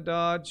 25%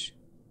 dodge.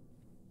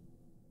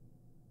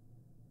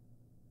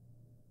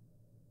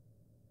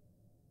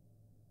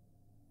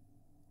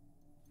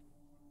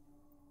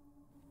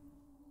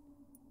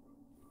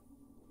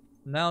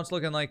 Now it's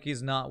looking like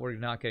we're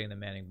not getting the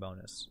manning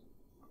bonus.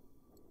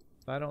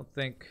 I don't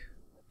think...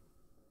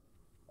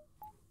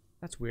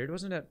 That's weird.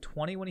 Wasn't it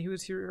 20 when he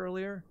was here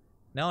earlier?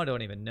 Now I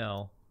don't even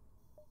know.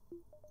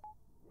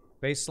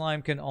 Base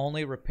slime can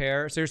only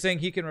repair. So you're saying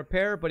he can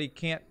repair, but he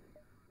can't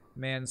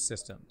man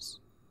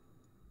systems.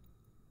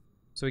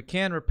 So he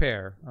can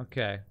repair.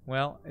 Okay.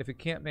 Well, if he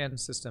can't man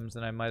systems,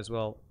 then I might as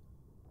well...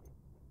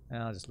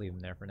 I'll just leave him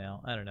there for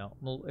now. I don't know.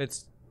 Well,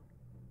 it's...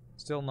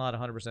 Still not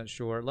 100%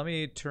 sure. Let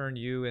me turn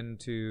you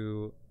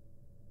into...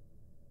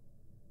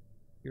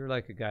 You're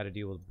like a guy to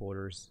deal with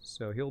borders.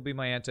 So he'll be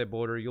my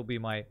anti-border. You'll be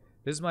my...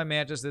 This is my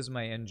Mantis. This is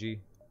my NG.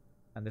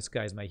 And this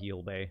guy's my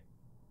Heal Bay.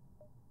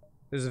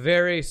 This is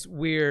very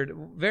weird.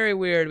 Very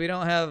weird. We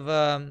don't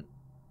have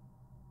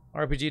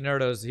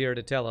RPGNerdos here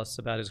to tell us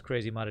about his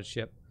crazy modded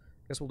ship.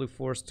 Guess we'll do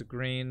Force to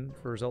Green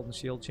for resultant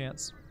shield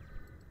chance.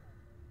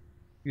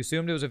 You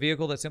assumed it was a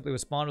vehicle that simply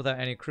was spawned without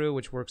any crew,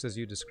 which works as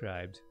you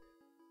described.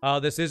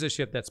 This is a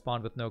ship that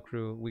spawned with no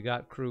crew. We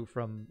got crew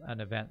from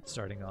an event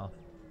starting off.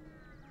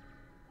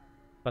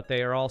 But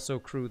they are also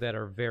crew that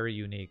are very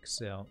unique,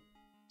 so...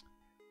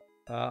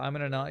 I'm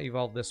going to not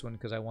evolve this one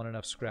because I want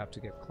enough scrap to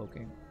get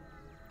cloaking.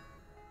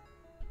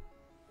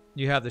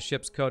 You have the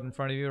ship's code in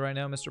front of you right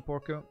now, Mr.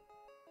 Porco?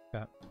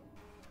 Okay.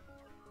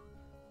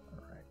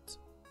 Alright.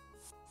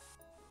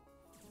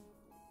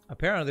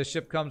 Apparently this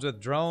ship comes with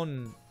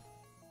drone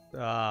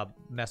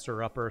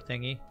messer-upper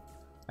thingy.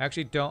 I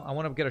actually don't... I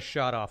want to get a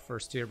shot off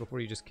first here before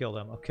you just kill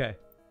them. Okay.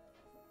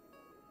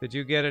 Did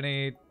you get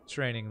any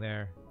training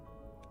there?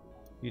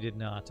 You did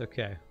not.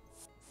 Okay.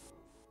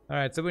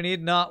 Alright, so we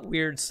need not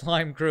weird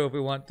slime crew if we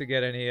want to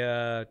get any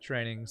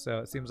training. So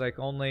it seems like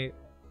only...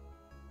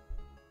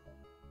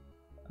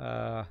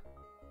 oh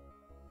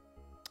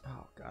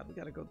god, we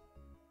gotta go...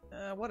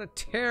 what a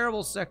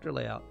terrible sector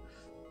layout.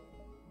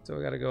 So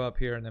we gotta go up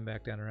here and then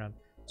back down around.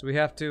 So we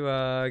have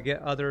to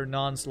get other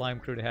non-slime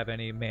crew to have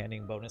any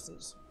manning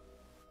bonuses.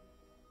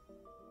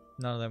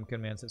 None of them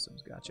can man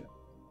systems. Gotcha.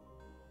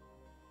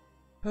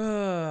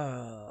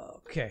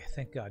 Okay,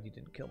 thank God you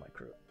didn't kill my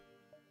crew.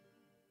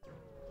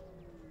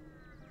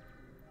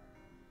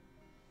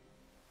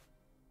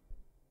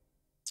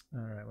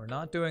 Alright, we're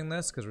not doing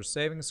this because we're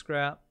saving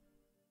scrap.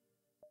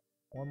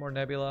 One more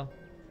nebula.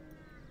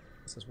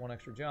 This is one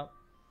extra jump.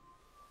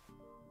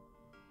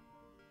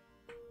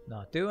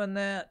 Not doing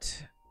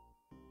that.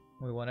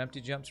 We want empty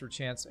jumps for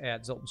chance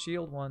at Zoltan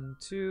Shield. 1,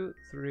 2,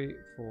 3,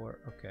 4.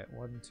 Okay,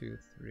 1, 2,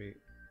 3.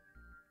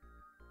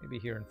 Maybe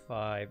here in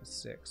 5,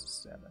 6,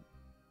 7.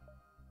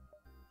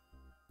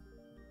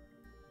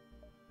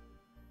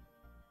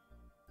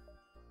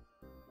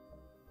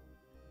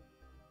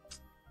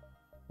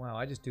 Wow,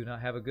 I just do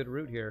not have a good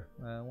route here.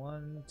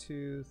 1,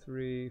 2,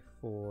 3,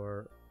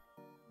 4,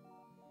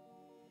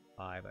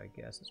 5, I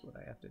guess is what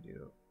I have to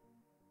do.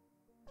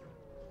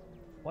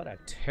 What a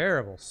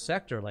terrible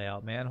sector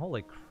layout, man.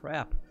 Holy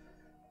crap.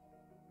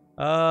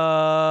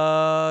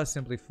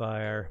 Simply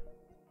fire.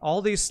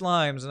 All these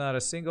slimes, not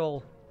a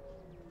single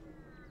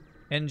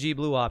NG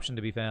blue option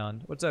to be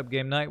found. What's up,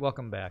 Game Night?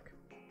 Welcome back.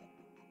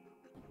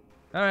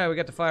 Alright, we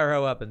got the fire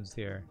hoe weapons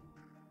here.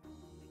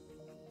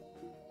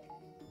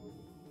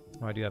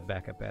 Oh, I do have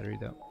backup battery,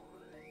 though.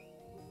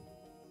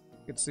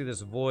 You can see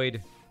this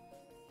void,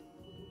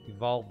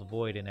 evolved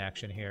void in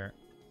action here.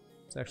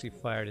 It's actually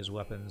fired his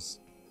weapons.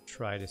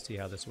 Try to see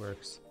how this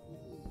works.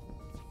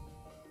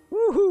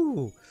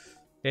 Woohoo!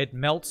 It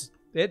melts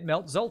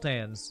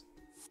Zoltans.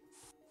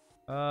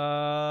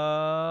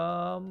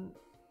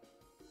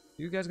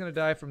 You guys gonna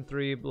die from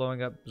 3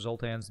 blowing up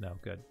Zoltans? No,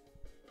 good.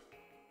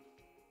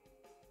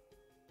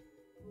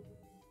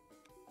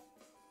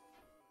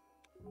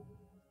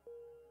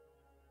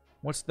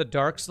 What's the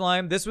dark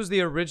slime? This was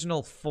the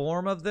original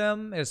form of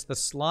them. It's the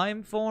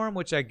slime form,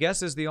 which I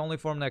guess is the only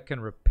form that can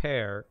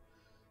repair.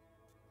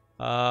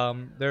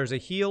 There's a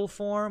heal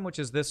form, which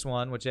is this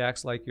one, which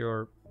acts like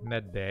your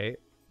med bay.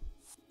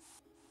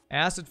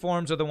 Acid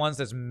forms are the ones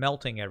that's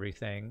melting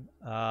everything.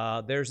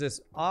 There's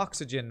this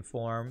oxygen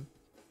form,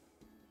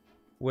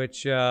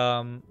 which,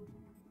 the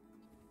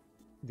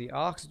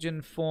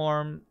oxygen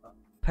form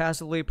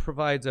passively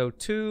provides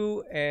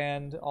O2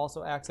 and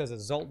also acts as a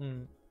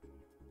Zoltan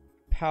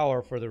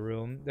power for the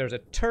room. There's a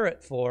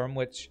turret form,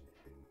 which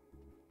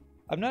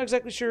I'm not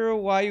exactly sure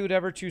why you would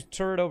ever choose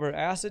turret over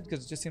acid,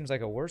 because it just seems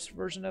like a worse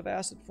version of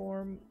acid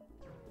form.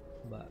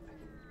 But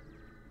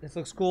this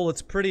looks cool.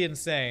 It's pretty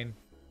insane.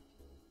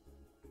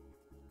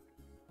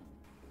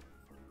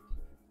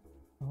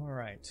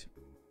 Alright.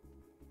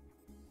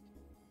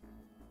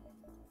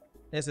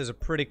 This is a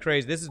pretty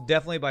crazy. This is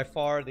definitely by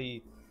far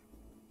the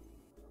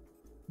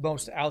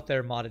most out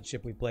there modded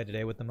ship we played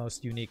today with the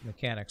most unique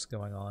mechanics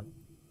going on.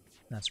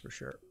 That's for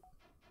sure.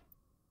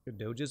 Good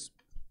doges.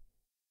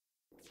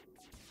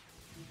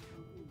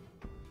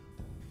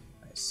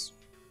 Nice.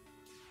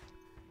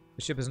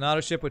 The ship is not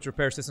a ship which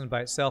repairs systems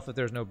by itself if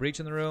there's no breach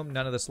in the room.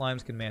 None of the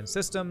slimes can man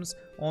systems.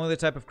 Only the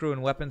type of crew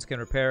and weapons can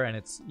repair, and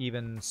it's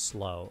even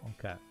slow.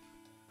 Okay.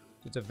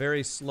 It's a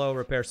very slow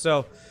repair.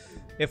 So,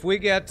 if we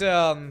get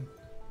a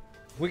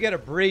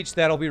breach,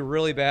 that'll be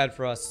really bad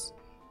for us.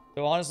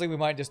 So honestly, we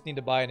might just need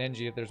to buy an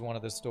NG if there's one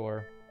at this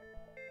store.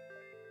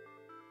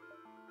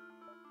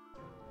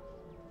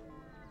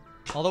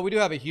 Although we do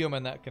have a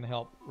human that can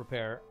help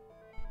repair.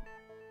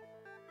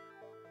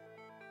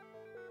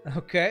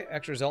 Okay,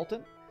 extra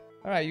Zoltan.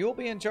 Alright, you'll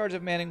be in charge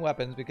of manning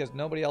weapons because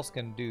nobody else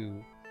can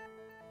do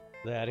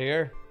that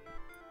here.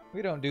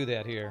 We don't do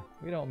that here.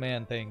 We don't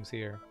man things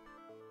here.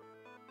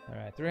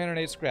 Alright,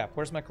 308 scrap.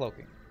 Where's my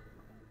cloaking?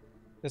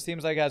 This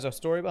seems like it has a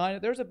story behind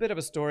it. There's a bit of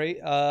a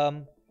story.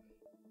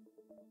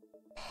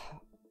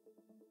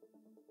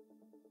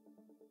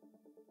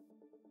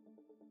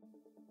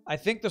 I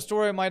think the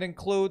story might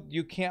include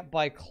you can't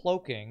buy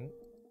cloaking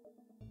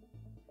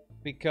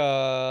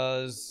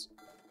because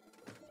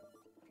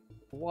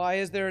why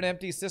is there an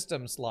empty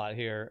system slot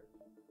here?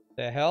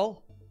 The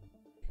hell?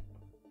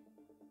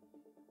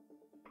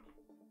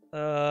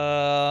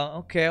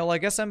 Okay, well I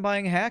guess I'm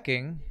buying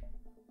hacking.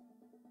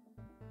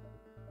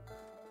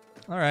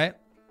 Alright.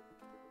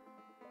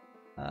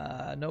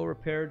 No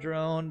repair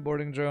drone,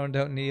 boarding drone,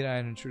 don't need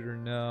iron intruder,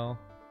 no.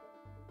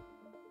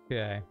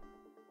 Okay.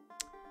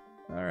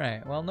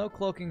 Alright, well, no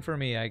cloaking for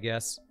me, I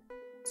guess.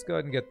 Let's go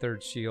ahead and get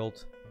third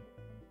shield.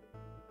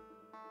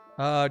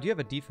 Do you have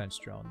a defense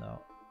drone, though?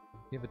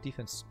 You have a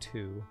defense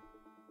 2.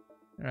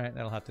 Alright,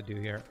 that'll have to do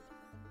here.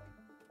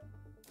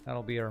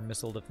 That'll be our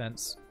missile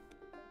defense.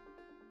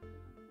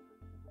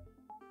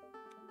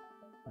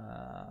 Go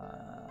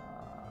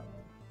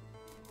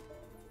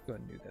ahead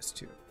and do this,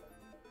 too.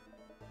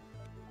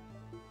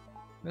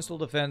 Missile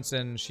defense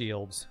and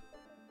shields.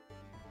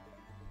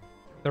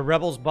 The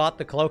rebels bought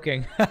the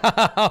cloaking.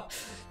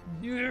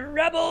 You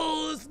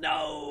rebels,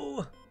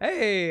 no!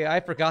 Hey, I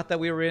forgot that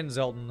we were in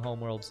Zoltan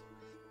Homeworlds.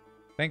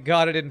 Thank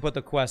God I didn't put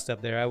the quest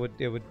up there.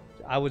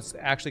 I was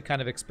actually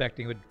kind of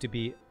expecting it to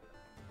be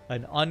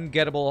an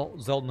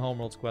ungettable Zoltan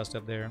Homeworlds quest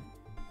up there.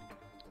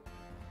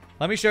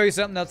 Let me show you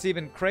something that's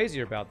even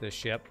crazier about this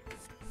ship.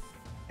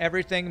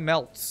 Everything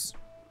melts.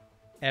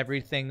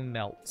 Everything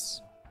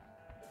melts.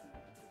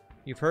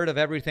 You've heard of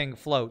everything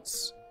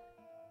floats.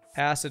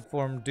 Acid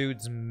form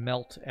dudes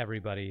melt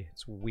everybody.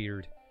 It's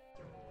weird.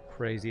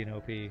 Crazy and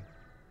OP.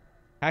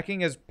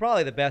 Hacking is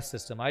probably the best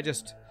system. I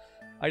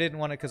didn't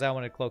want it because I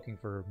wanted cloaking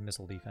for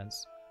missile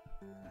defense.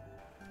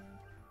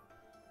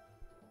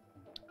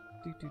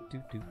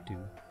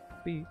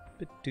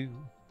 Do.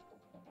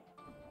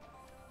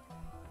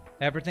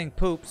 Everything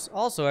poops.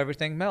 Also,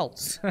 everything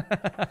melts.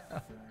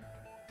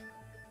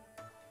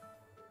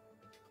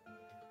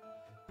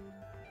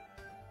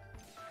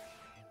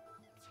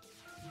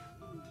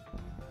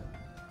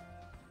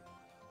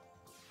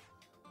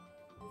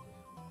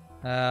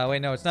 Wait,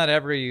 no, it's not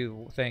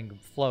everything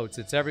floats.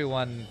 It's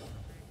everyone.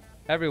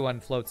 Everyone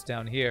floats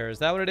down here. Is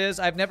that what it is?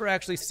 I've never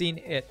actually seen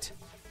it.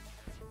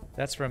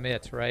 That's from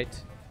it,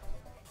 right?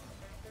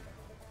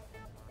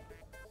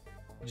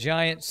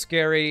 Giant,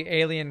 scary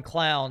alien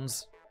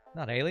clowns.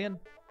 Not alien,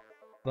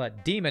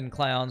 but demon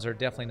clowns are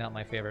definitely not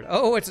my favorite.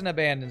 Oh, it's an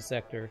abandoned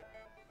sector.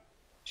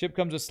 Ship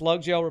comes with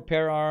slug gel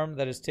repair arm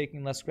that is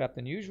taking less scrap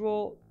than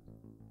usual.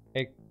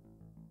 A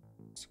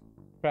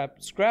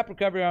scrap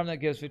recovery arm that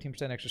gives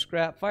 15% extra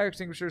scrap. Fire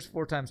extinguishers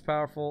 4 times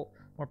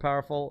more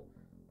powerful.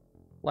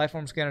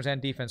 Lifeform scanners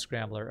and defense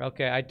scrambler.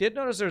 Okay, I did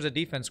notice there's a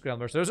defense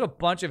scrambler. So there's a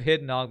bunch of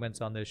hidden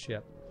augments on this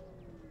ship.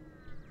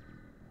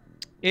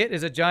 It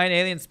is a giant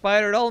alien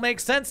spider. It all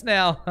makes sense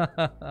now.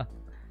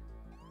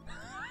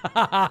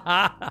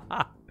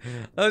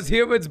 Those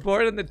humans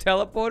boarded the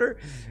teleporter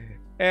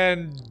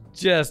and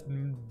just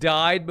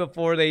died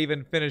before they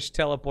even finished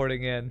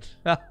teleporting in.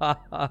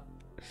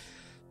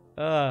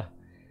 Well,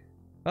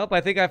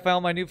 I think I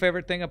found my new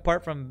favorite thing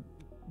apart from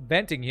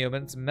venting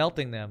humans,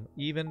 melting them.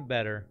 Even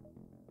better.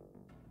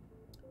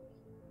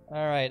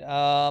 Alright,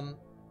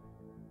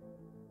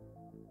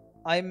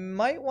 I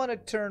might want to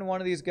turn one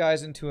of these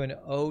guys into an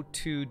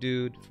O2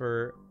 dude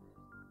for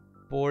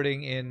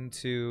boarding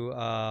into,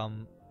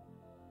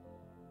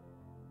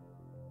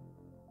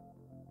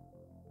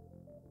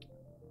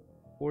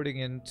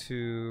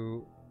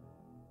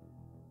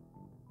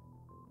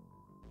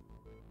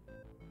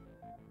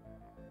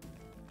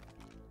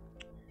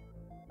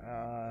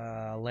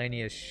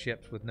 Lania's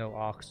ships with no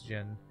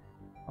oxygen.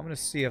 I'm gonna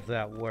see if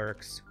that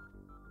works.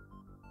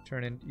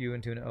 Turn you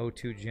into an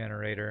O2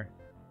 generator.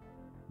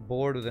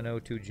 Board with an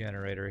O2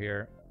 generator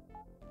here.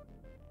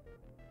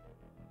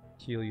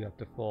 Heal you up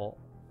to full.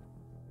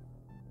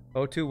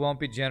 O2 won't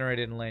be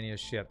generated in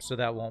Lania's ship, so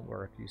that won't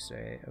work, you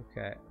say.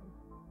 Okay.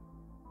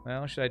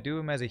 Well, should I do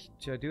him as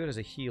should I do it as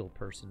a heal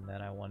person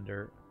then, I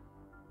wonder?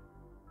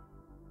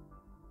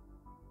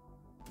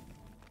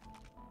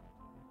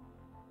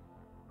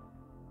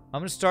 I'm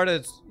gonna start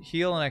as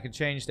heal and I can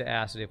change to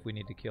acid if we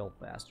need to kill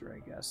faster, I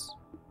guess.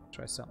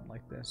 Try something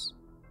like this.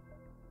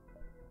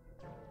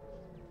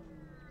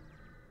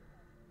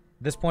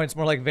 At this point, it's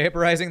more like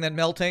vaporizing than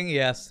melting.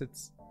 Yes,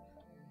 it's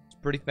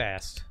pretty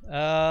fast.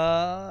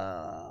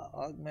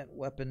 Augment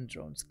weapon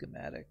drone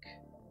schematic.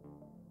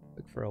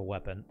 Look for a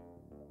weapon.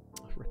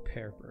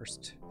 Repair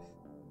burst.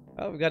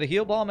 Oh, we've got a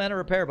heal bomb and a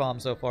repair bomb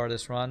so far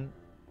this run.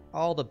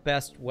 All the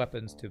best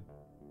weapons to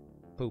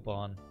poop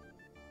on.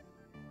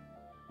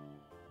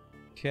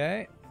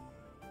 Okay.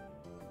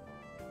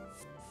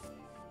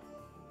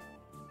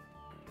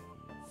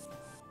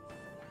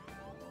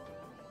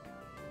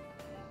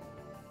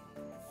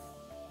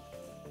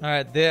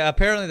 Alright,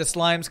 apparently the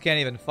slimes can't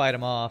even fight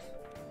him off.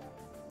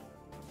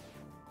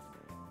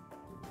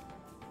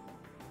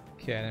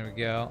 Okay, there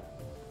we go.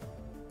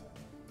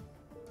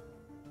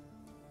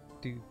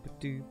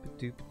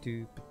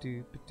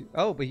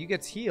 Oh, but he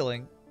gets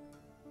healing.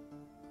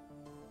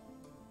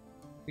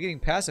 You're getting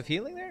passive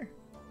healing there?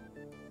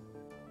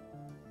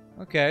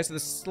 Okay, so the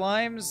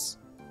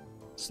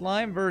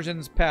slime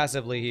versions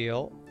passively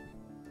heal.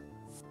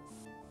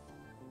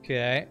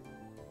 Okay.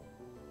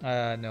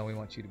 No, we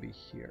want you to be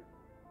here.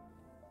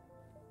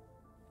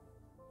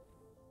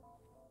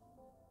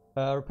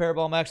 Repair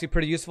bomb actually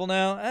pretty useful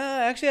now?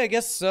 Actually, I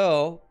guess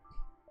so.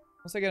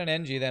 Once I get an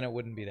NG, then it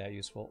wouldn't be that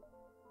useful.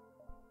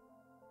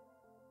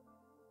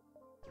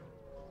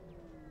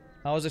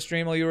 How was the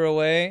stream while you were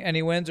away?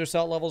 Any wins or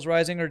salt levels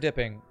rising or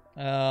dipping?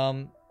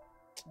 I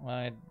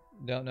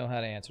don't know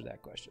how to answer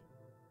that question.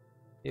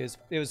 It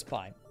was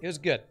fine. It was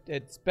good.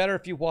 It's better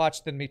if you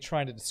watch than me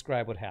trying to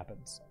describe what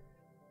happens.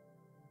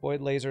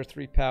 Void laser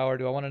 3 power.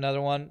 Do I want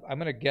another one? I'm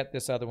gonna get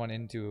this other one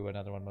into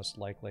another one most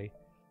likely.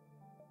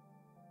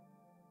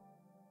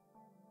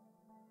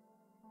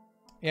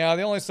 Yeah,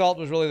 the only salt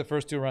was really the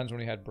first 2 runs when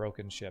we had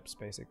broken ships,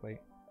 basically.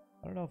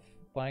 I don't know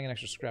if buying an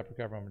extra scrap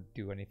recovery would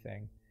do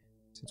anything,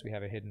 since we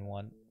have a hidden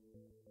one.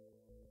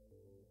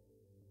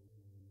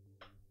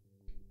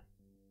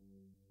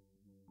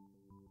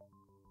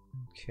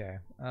 Okay.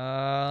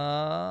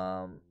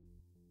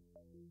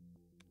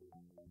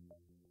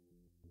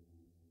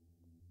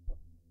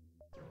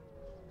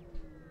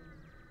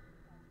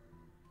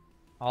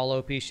 All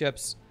OP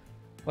ships.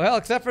 Well,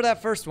 except for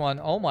that first one.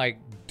 Oh my,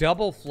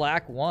 double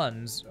flak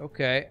 1s.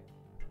 Okay.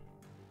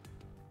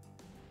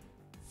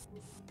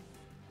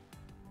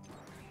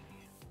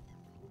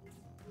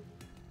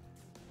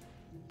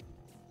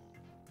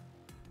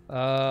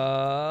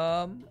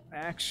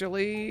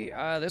 Actually,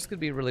 this could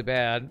be really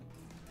bad.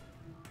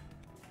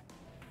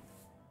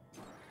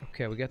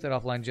 Okay, we got that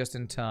offline just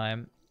in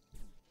time.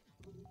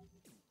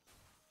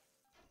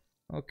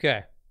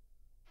 Okay.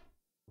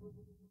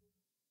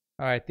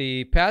 All right,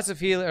 the passive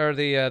heal or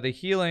the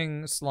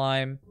healing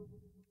slime,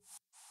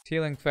 it's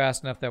healing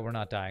fast enough that we're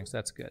not dying, so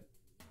that's good.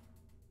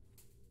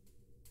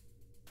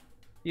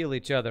 Heal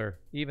each other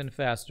even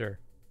faster.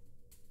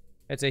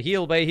 It's a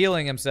heal by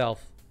healing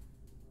himself.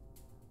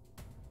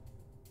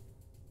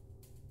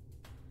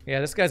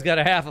 Yeah, this guy's got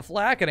a half a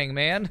flackening,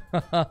 man.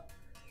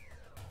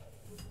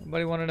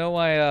 Anybody want to know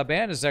why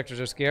bandit sectors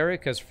are scary?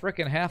 Because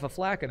frickin' half a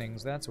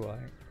flackenings, that's why.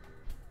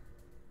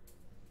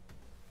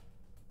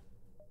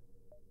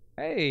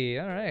 Hey,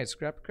 alright,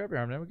 scrap crab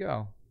arm, there we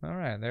go.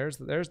 Alright, there's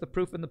the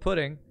proof in the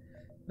pudding.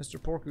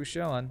 Mr. Porku's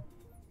showing.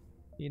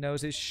 He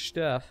knows his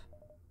stuff.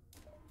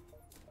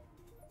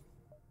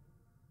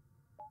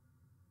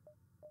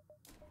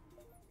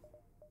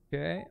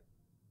 Okay.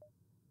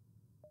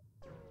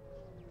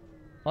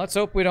 Let's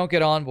hope we don't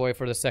get Envoy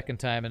for the second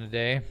time in a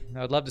day.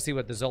 I would love to see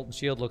what the Zoltan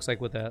shield looks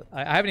like with that.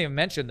 I haven't even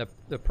mentioned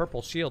the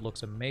purple shield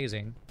looks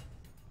amazing.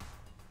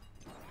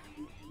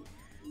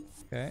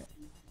 Okay.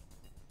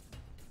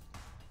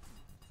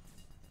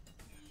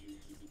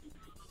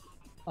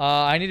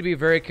 I need to be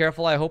very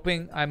careful.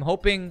 I'm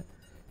hoping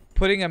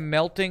putting a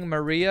melting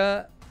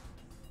Maria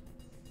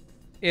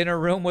in a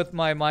room with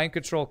my mind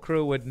control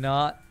crew would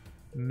not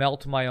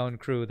melt my own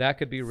crew. That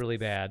could be really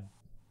bad.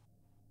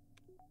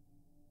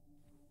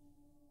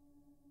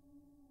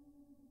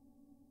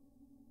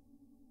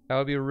 That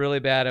would be really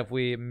bad if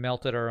we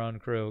melted our own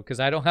crew, because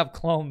I don't have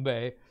Clone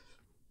Bay.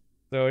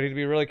 So I need to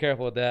be really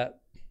careful with that.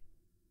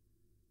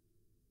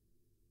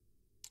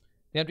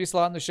 The empty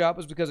slot in the shop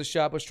was because the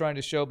shop was trying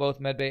to show both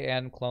Medbay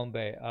and Clone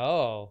Bay.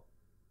 Oh.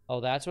 Oh,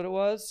 that's what it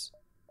was?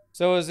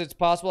 So is it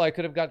possible I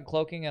could have gotten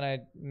cloaking and I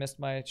missed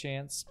my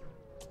chance?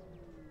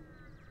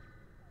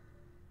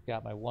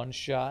 Got my one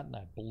shot and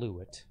I blew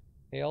it.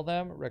 Hail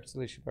them.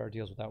 Reconciliation power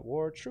deals without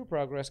war. True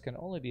progress can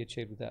only be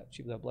achieved without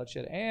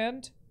bloodshed.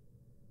 And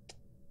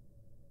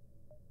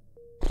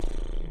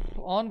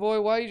Envoy,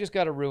 why you just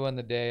gotta ruin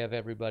the day of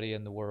everybody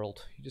in the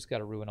world? You just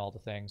gotta ruin all the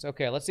things.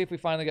 Okay, let's see if we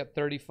finally get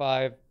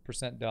 35%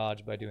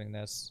 dodge by doing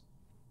this.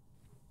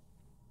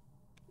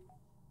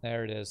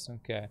 There it is.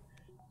 Okay.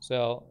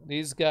 So,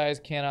 these guys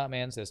cannot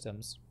man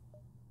systems.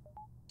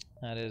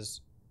 That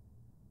is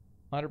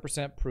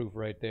 100% proof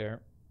right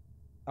there.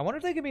 I wonder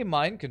if they can be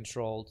mind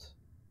controlled.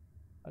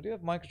 I do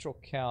have mind control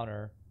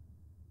counter.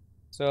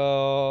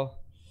 So,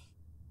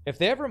 if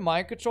they ever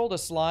mind controlled a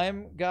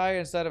slime guy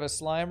instead of a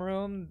slime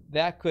room,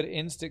 that could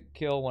instant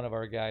kill one of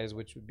our guys,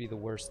 which would be the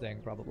worst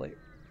thing, probably.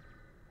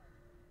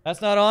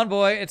 That's not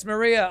Envoy, it's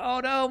Maria. Oh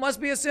no,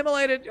 must be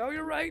assimilated. Oh,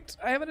 you're right.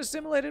 I haven't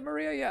assimilated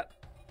Maria yet.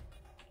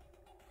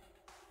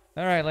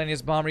 Alright,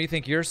 Lanius Bomber, you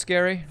think you're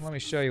scary? Let me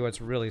show you what's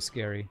really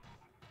scary.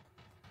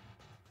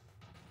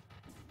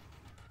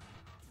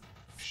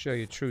 Show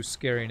you true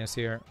scariness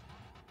here.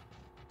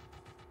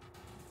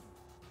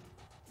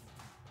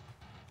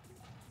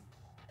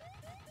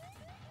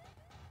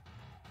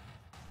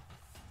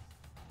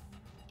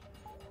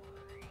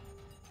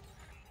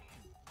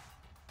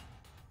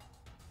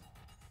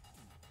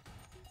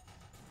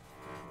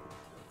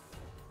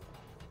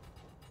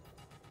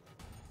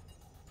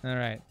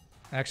 Alright.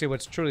 Actually,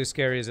 what's truly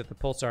scary is that the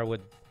pulsar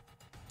would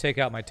take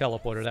out my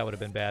teleporter. That would have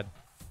been bad.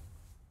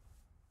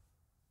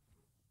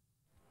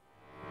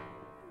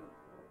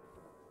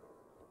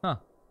 Huh.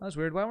 That was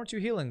weird. Why weren't you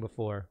healing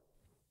before?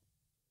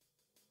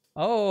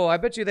 Oh, I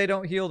bet you they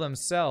don't heal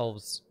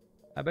themselves.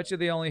 I bet you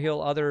they only heal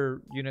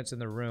other units in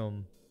the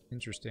room.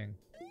 Interesting.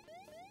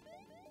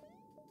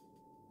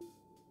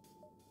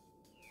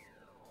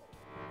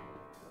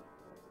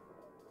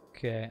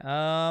 Okay,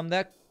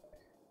 that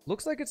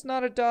looks like it's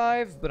not a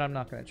dive, but I'm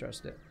not going to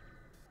trust it.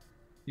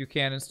 You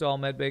can install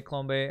Medbay,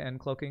 Clone Bay, and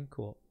Cloaking?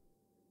 Cool.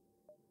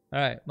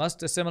 Alright,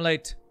 must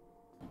assimilate.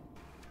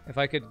 If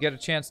I could get a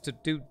chance to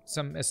do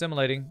some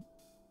assimilating.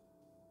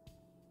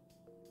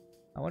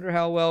 I wonder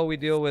how well we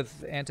deal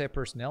with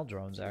anti-personnel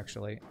drones,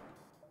 actually.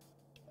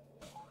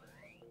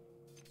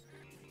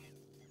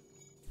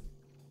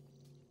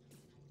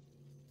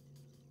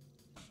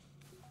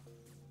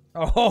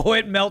 Oh,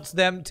 it melts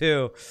them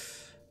too.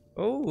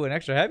 Oh, an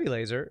extra heavy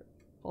laser.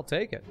 I'll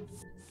take it.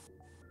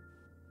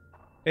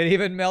 It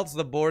even melts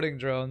the boarding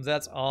drones.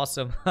 That's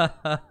awesome.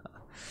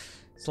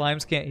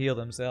 Slimes can't heal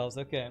themselves.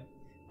 Okay.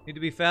 Need to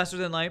be faster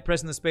than light,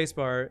 pressing the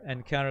spacebar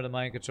and counter the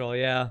mind control.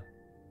 Yeah.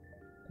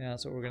 Yeah,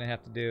 that's what we're going to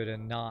have to do to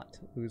not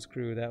lose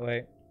crew that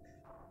way.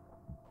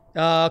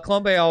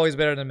 Clone Bay always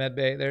better than Med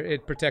Bay.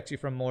 It protects you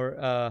from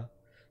more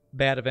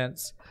bad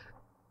events.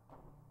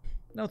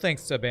 No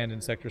thanks to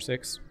Abandoned Sector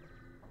 6.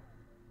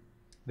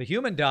 The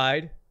human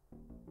died.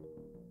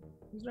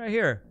 He's right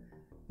here.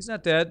 He's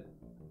not dead.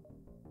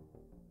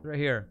 He's right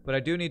here. But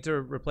I do need to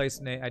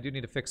replace I do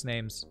need to fix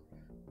names.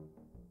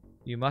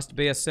 You must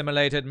be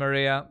assimilated,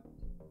 Maria.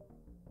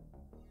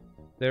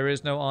 There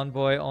is no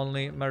Envoy,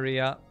 only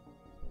Maria.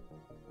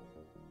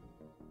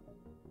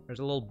 There's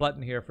a little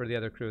button here for the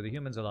other crew. The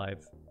human's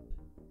alive.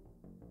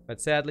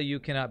 But sadly, you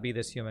cannot be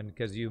this human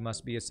because you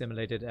must be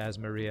assimilated as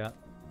Maria.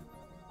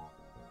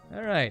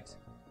 Alright.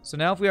 So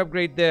now if we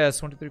upgrade this,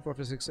 1, 2, 3, 4,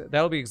 5, 6,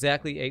 that'll be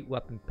exactly 8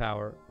 weapon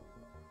power.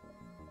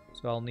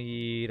 So I'll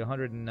need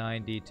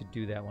 190 to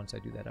do that once I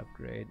do that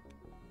upgrade.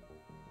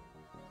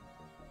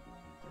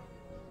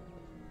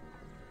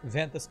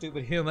 Vent the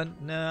stupid human.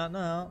 No,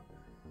 no,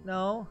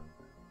 no.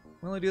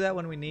 We only do that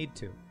when we need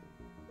to.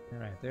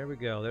 Alright, there we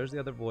go. There's the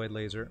other void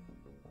laser.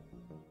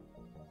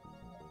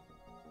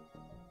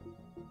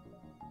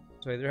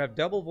 So either have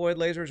double void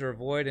lasers or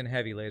void and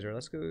heavy laser.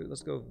 Let's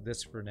go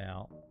this for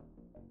now.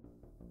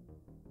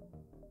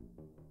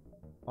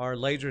 Our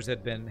lasers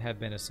have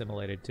been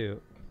assimilated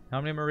too.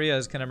 How many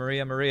Marias can a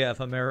Maria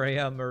if a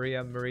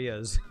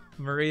Marias?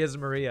 Maria's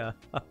Maria.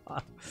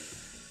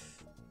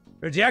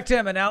 Reject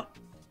him and out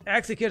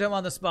execute him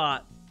on the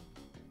spot.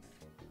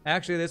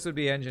 Actually, this would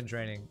be engine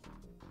training.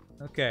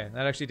 Okay,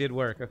 that actually did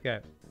work. Okay.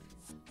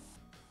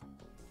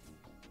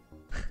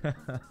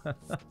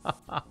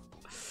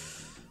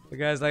 The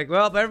guy's like,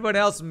 well, if everyone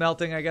else is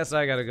melting, I guess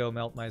I gotta go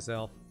melt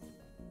myself.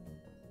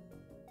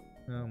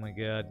 Oh my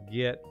god,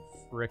 get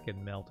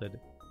frickin' melted.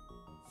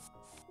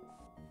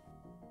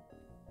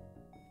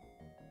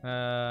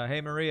 Hey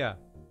Maria,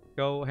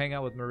 go hang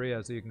out with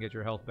Maria so you can get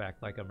your health back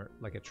like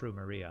a true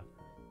Maria.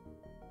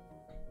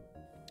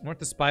 Weren't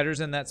the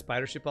spiders in that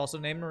spider ship also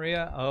named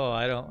Maria? Oh,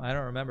 I don't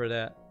remember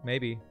that.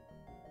 Maybe.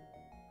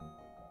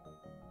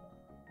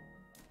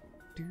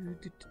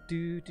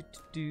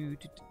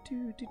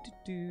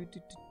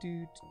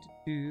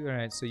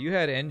 Alright, so you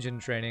had engine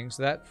training,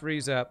 so that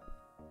frees up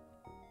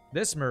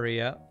this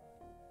Maria.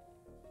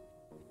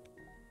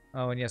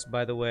 Oh, and yes,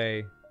 by the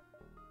way,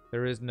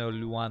 there is no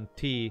Luan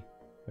T.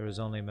 There is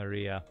only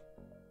Maria.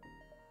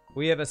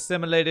 We have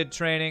assimilated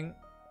training.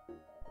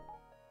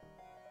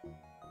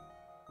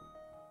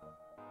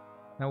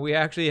 Now we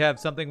actually have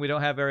something we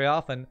don't have very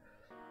often.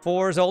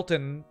 4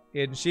 Zoltan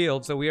in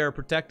shield, so we are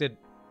protected.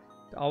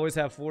 To always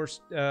have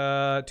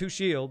 2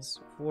 shields,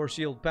 4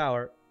 shield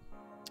power.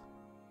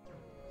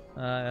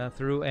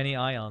 Through any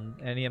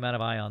amount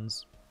of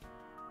ions.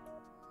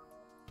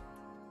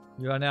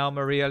 You are now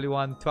Maria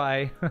Luan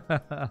Twai.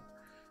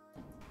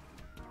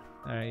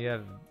 Alright,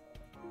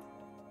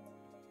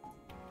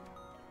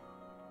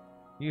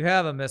 you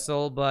have a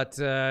missile, but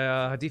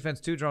Defense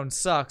 2 drone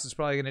sucks. It's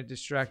probably going to get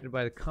distracted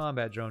by the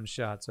combat drone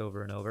shots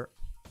over and over.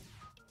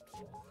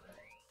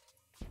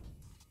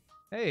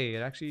 Hey,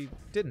 it actually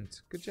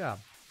didn't. Good job.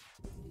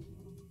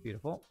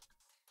 Beautiful.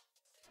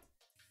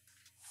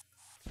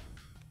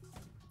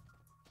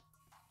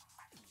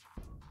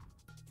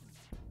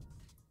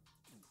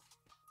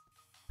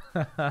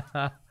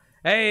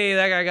 Hey,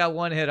 that guy got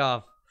 1 hit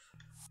off.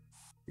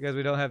 Because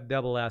we don't have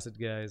double acid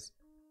guys.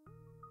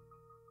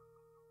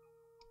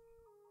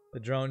 The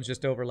drones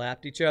just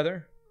overlapped each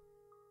other.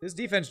 This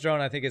defense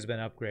drone, I think, has been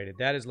upgraded.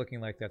 That is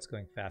looking like that's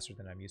going faster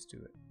than I'm used to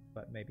it.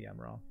 But maybe I'm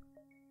wrong.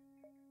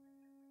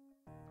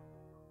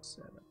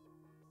 7,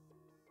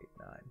 8,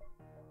 9.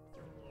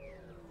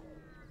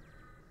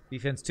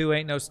 Defense 2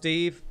 ain't no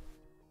Steve.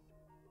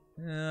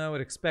 I would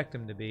expect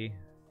him to be.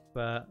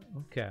 But,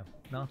 okay.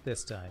 Not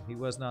this time. He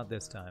was not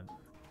this time.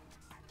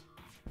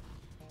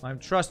 I'm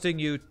trusting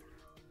you,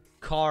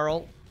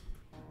 Carl.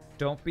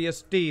 Don't be a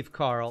Steve,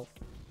 Carl.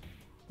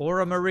 Or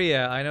a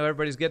Maria. I know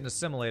everybody's getting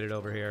assimilated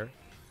over here.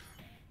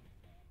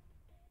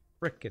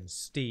 Frickin'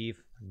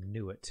 Steve. I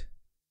knew it.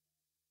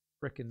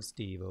 Frickin'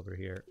 Steve over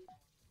here.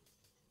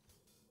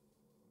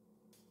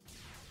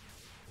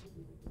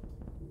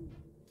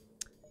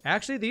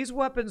 Actually, these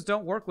weapons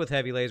don't work with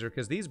heavy laser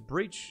because these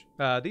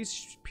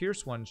these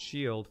pierce ones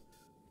shield.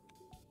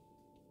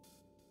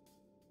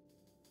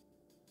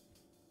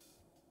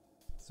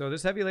 So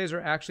this heavy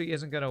laser actually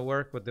isn't going to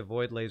work with the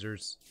void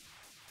lasers.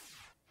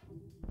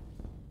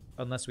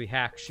 Unless we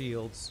hack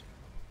shields.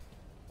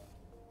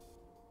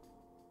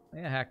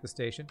 Yeah, hack the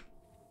station.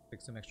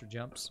 Take some extra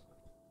jumps.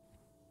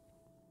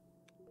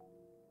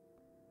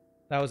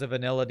 That was a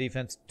vanilla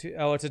defense.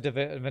 Oh, it's a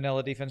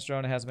vanilla defense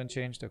drone. It hasn't been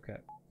changed. Okay.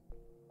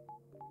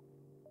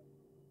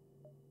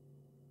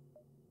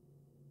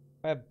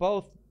 If I have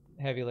both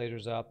heavy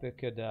lasers up, it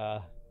could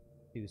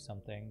do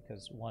something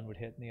because one would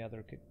hit and the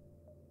other could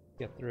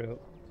get through.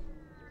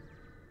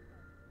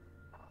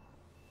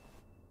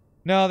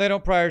 No, they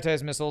don't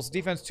prioritize missiles.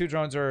 Defense 2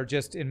 drones are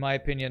just, in my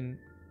opinion,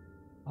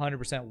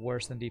 100%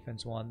 worse than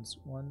Defense 1s.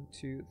 1,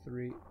 2,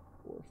 3,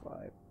 4,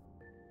 5.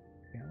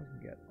 Yeah, we can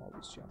get all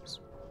these jumps.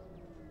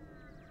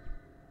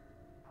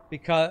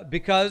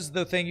 Because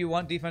the thing you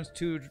want Defense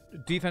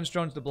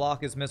drones to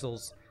block is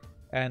missiles,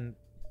 and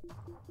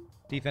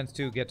Defense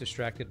 2 get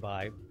distracted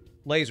by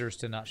lasers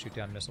to not shoot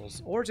down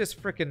missiles, or just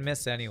frickin'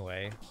 miss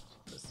anyway.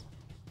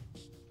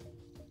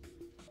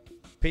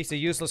 Piece of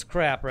useless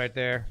crap right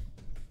there.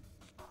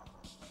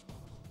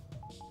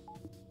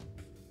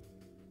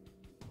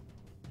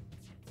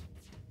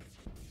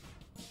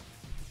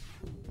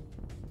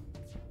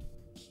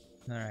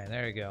 Alright,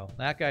 there you go.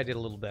 That guy did a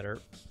little better.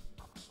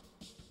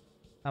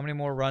 How many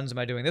more runs am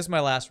I doing? This is my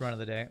last run of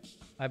the day.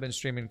 I've been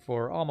streaming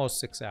for almost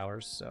 6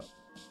 hours, so.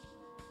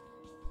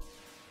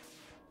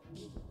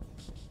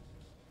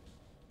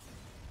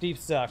 Steve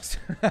sucks.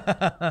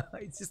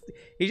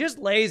 He's just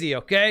lazy,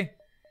 okay?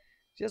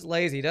 Just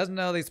lazy. He doesn't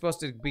know that he's supposed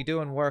to be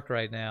doing work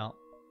right now.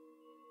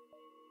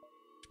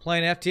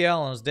 Playing FTL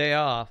on his day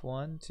off.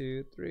 1,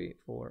 2, 3,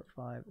 4,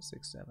 5,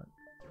 6, 7.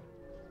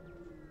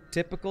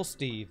 Typical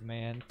Steve,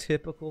 man.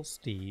 Typical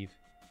Steve.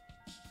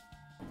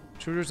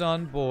 Intruders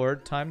on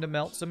board. Time to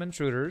melt some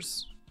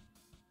intruders.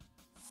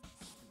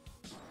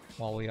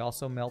 While we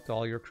also melt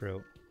all your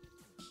crew.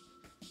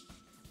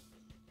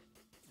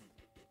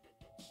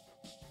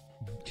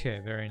 Okay,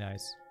 very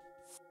nice.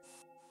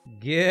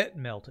 Get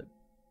melted.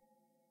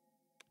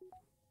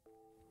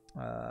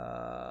 Who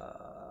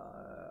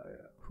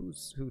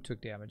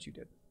took damage? You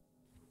did.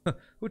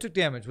 Who took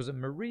damage? Was it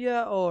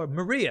Maria or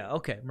Maria?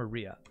 Okay,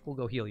 Maria. We'll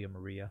go heal you,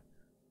 Maria.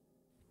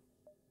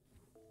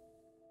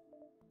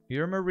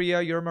 You're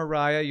Maria, you're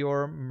Mariah,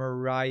 you're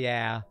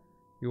Mariah,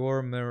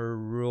 you're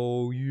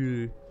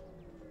Maria.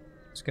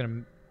 Just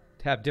gonna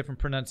have different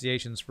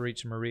pronunciations for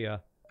each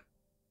Maria.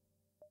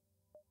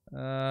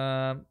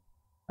 I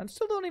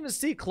still don't even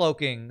see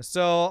cloaking,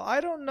 so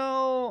I don't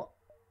know.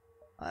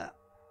 I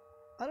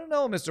don't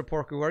know, Mr.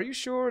 Porku. Are you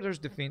sure there's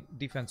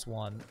defense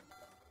 1?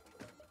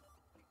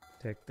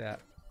 Take that.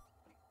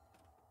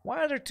 Why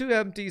are there 2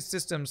 empty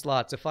system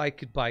slots if I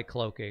could buy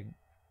cloaking?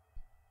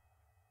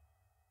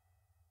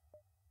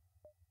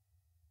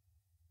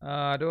 Do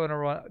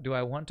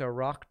I want a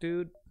rock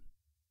dude?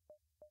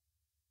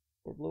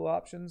 Or blue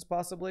options,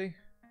 possibly?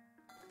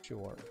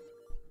 Sure.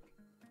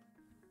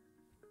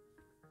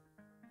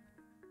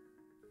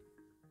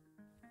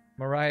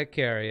 Mariah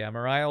Carey. Yeah,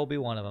 Mariah will be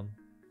one of them.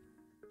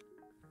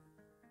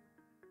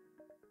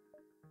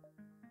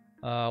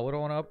 What do I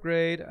want to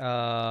upgrade?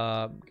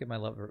 Get my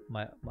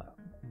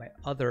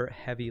other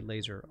heavy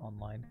laser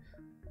online.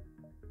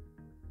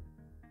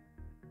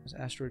 There's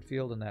asteroid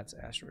field, and that's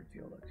asteroid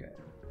field. Okay.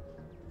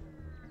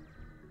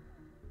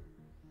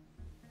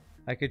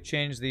 I could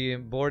change the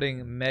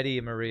boarding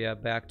Medi Maria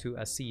back to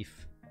Asif.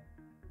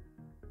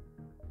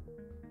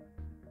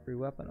 Free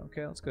weapon.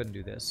 Okay, let's go ahead and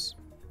do this.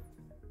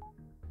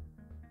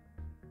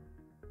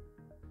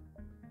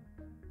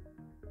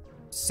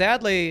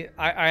 Sadly,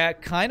 I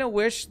kind of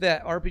wish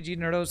that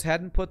RPGNerdos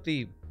hadn't put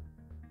the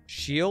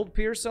shield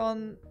pierce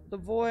on the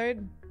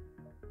Void.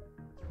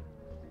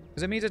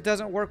 Because it means it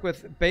doesn't work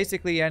with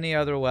basically any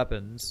other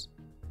weapons.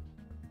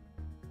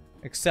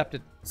 Except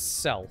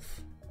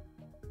itself.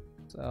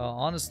 So,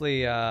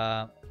 honestly,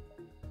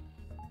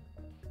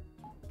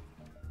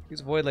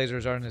 these Void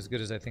lasers aren't as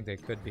good as I think they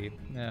could be.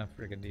 Yeah,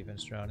 freaking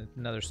defense drone.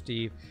 Another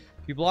Steve.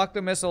 If you block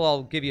the missile,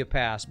 I'll give you a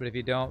pass. But if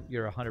you don't,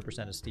 you're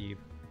 100% a Steve.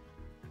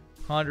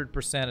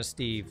 100% of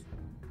Steve.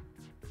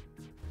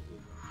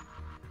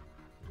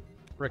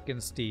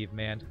 Frickin' Steve,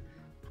 man.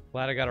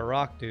 Glad I got a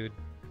rock, dude.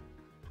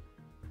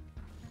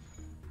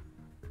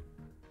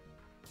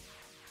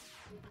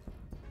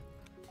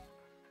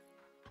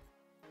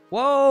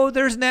 Whoa,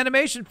 there's an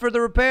animation for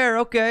the repair.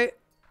 Okay.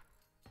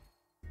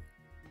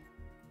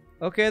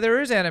 Okay,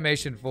 there is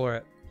animation for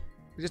it.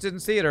 We just didn't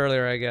see it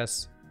earlier, I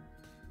guess.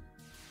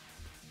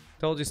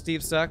 Told you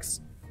Steve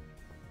sucks.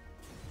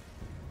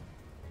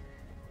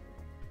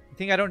 You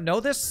think I don't know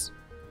this?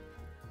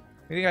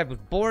 You think I was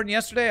born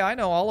yesterday? I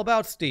know all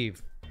about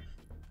Steve.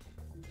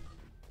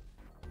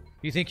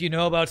 You think you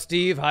know about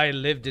Steve? I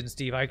lived in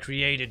Steve. I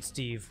created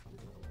Steve.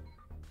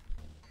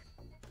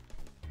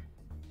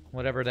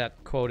 Whatever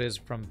that quote is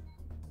from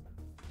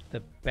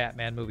the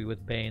Batman movie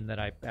with Bane that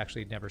I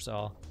actually never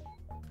saw.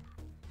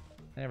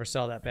 I never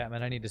saw that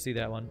Batman. I need to see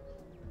that one.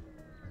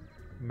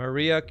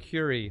 Maria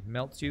Curie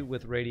melts you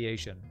with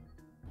radiation.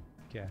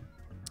 Okay.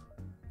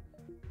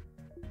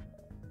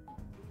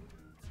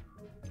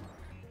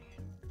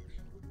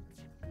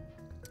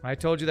 I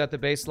told you that the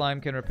base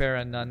slime can repair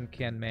and none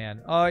can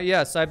man. Oh,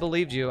 yes, I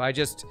believed you. I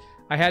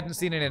hadn't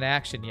seen it in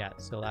action yet,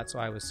 so that's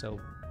why I was so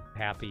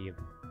happy and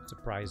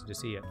surprised to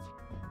see it.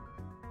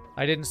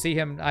 I didn't see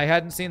him. I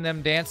hadn't seen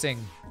them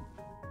dancing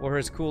or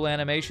his cool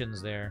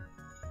animations there.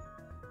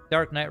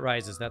 Dark Knight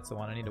Rises, that's the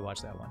one. I need to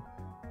watch that one.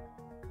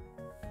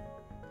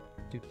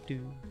 Do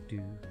do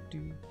do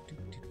do do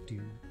do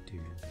do.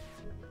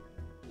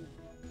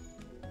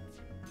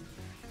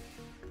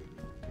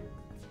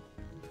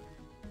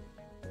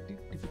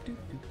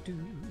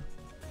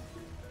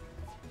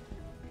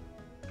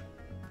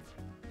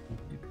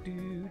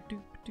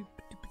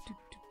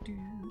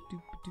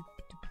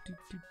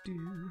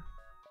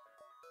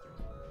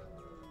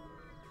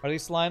 Are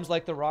these slimes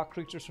like the rock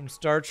creatures from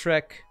Star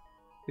Trek,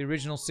 the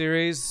original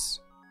series?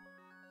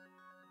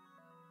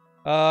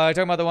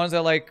 Talking about the ones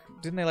that like,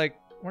 didn't they like,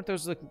 weren't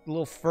those like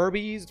little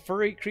furry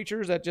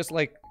creatures that just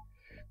like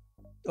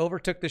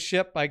overtook the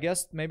ship? I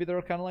guess maybe they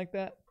were kind of like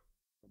that.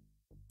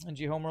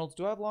 NG Homeworlds,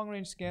 do I have long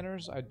range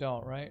scanners? I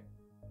don't, right?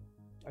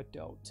 I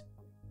don't.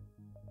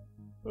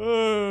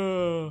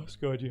 Let's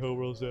go NG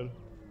Homeworlds then.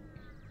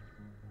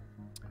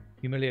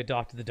 You merely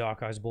adopted the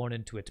dark. I was born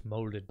into it,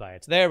 molded by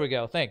it. There we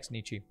go. Thanks,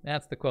 Nietzsche.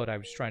 That's the quote I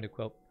was trying to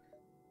quote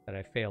that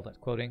I failed at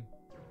quoting.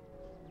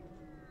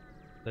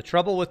 The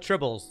trouble with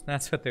tribbles.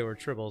 That's what they were,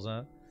 tribbles,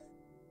 huh?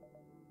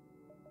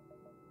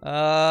 Do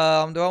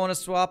I want to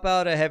swap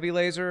out a heavy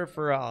laser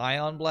for an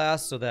ion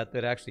blast so that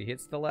it actually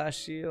hits the last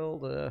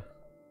shield? I'm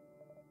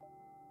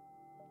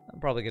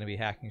probably going to be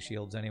hacking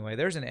shields anyway.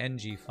 There's an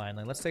NG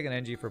finally. Let's take an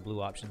NG for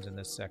blue options in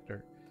this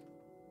sector.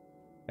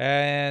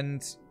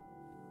 And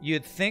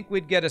you'd think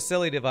we'd get a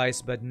silly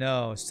device, but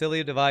no.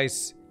 Silly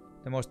device,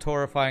 the most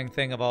horrifying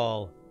thing of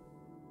all,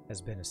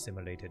 has been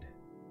assimilated.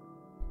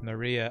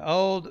 Maria.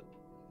 Old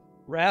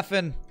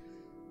Raffin.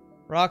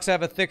 Rocks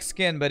have a thick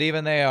skin, but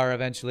even they are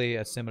eventually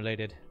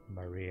assimilated.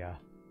 Maria.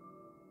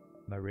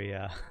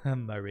 Maria.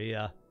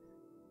 Maria.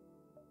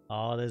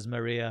 All is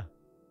Maria.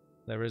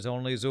 There is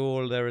only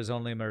Zul, there is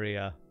only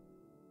Maria.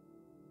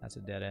 That's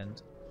a dead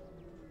end.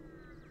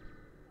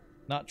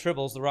 Not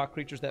tribbles, the rock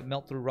creatures that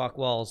melt through rock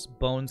walls.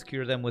 Bones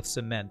cure them with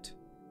cement.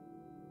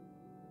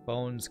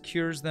 Bones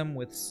cures them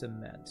with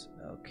cement.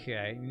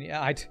 Okay.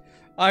 Yeah,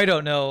 I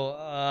don't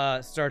know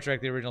Star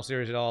Trek, the original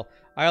series at all.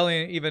 I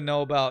only even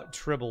know about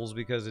tribbles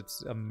because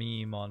it's a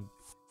meme on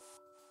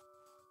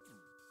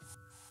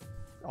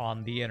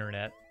the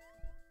internet.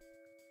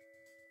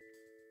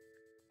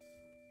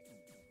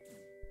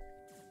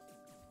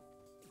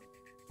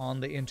 On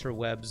the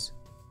interwebs.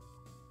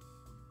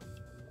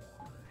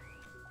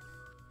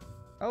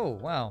 Oh,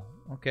 wow.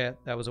 Okay,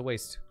 that was a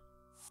waste.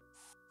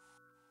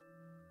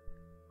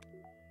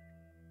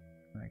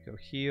 Alright, go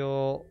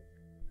heal.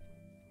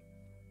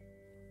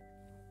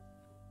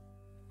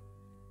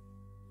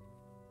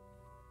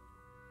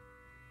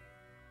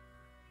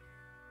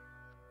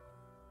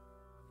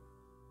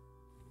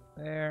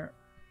 There.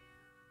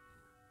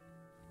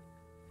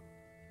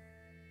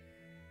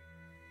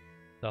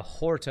 The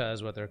Horta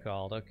is what they're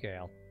called. Okay,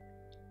 I'll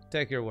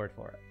take your word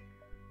for it.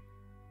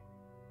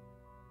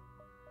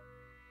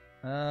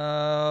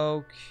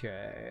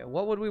 Okay.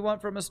 What would we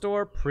want from a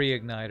store?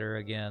 Pre-igniter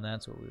again.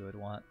 That's what we would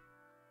want.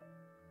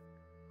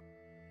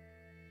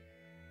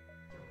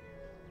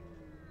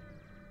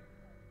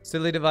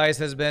 Silly device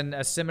has been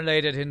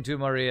assimilated into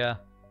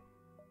Maria.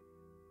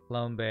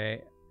 Clone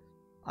Bay.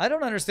 I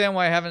don't understand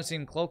why I haven't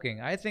seen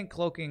cloaking. I think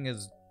cloaking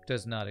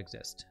does not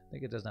exist. I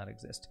think it does not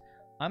exist.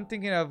 I'm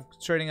thinking of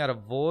trading out a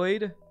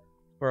Void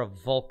for a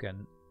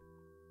Vulcan.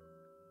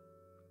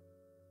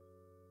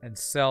 And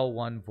sell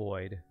one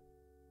Void.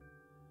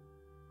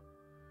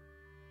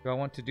 Do I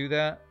want to do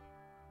that?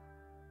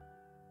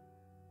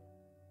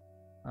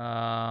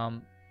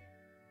 And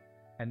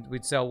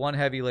we'd sell one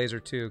heavy laser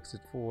too, because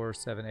it's 4,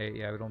 7, 8.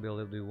 Yeah, we don't be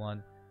able to do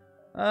one.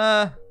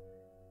 Nah.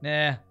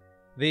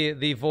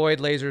 The Void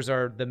lasers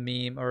are the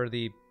meme, or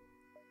they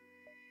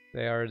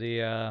are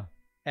the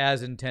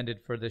as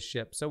intended for this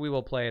ship. So we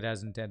will play it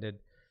as intended.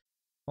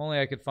 Only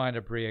I could find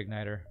a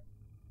pre-igniter.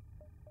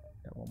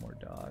 Got one more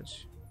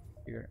dodge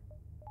here.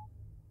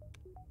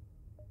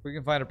 If we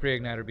can find a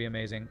pre-igniter, it'd be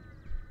amazing.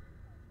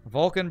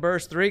 Vulcan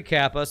Burst 3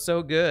 Kappa,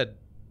 so good.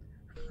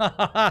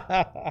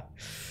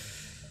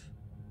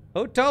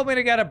 Who told me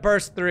to get a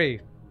Burst 3?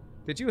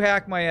 Did you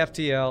hack my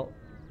FTL?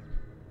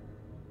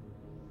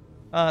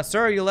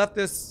 Sir, you left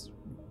this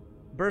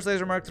Burst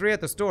Laser Mark 3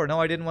 at the store.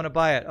 No, I didn't want to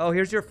buy it. Oh,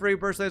 here's your free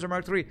Burst Laser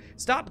Mark 3.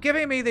 Stop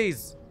giving me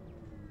these!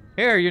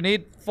 Here, you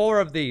need 4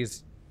 of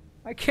these.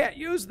 I can't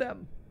use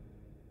them.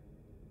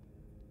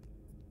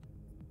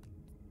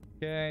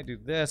 Okay, do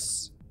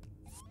this.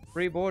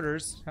 Free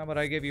borders. How about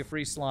I give you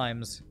free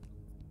slimes?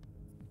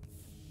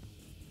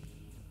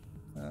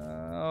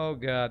 Oh,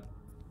 God.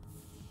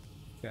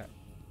 Okay.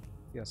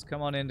 Yes,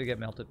 come on in to get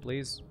melted,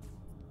 please.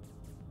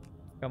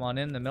 Come on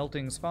in, the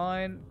melting's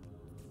fine.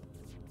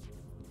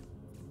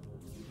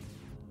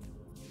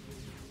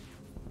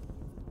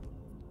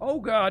 Oh,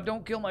 God,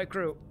 don't kill my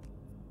crew.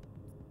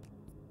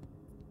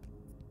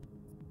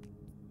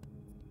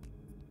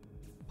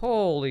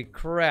 Holy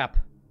crap.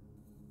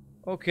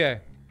 Okay.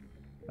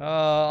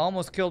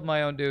 Almost killed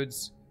my own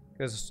dudes.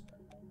 Because...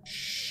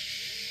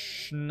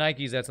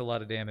 Nikes, that's a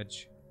lot of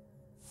damage.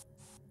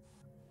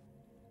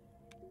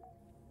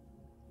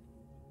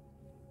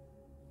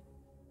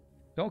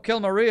 Don't kill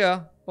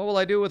Maria. What will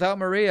I do without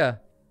Maria?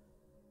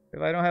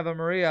 If I don't have a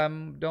Maria, I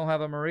don't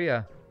have a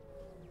Maria.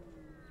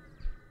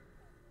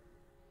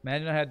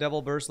 Imagine I had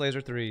double burst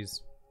laser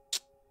 3s.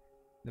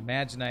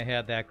 Imagine I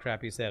had that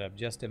crappy setup.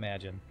 Just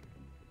imagine.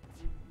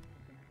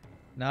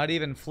 Not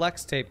even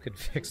flex tape could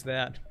fix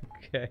that.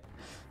 Okay.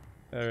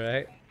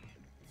 Alright.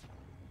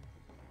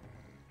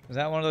 Is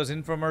that one of those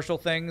infomercial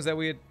things that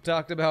we had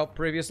talked about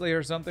previously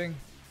or something?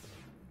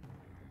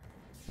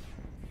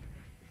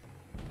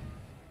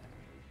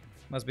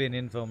 Must be an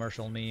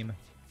infomercial meme.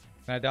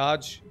 Can I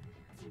dodge?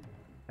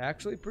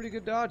 Actually, pretty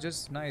good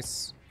dodges.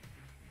 Nice.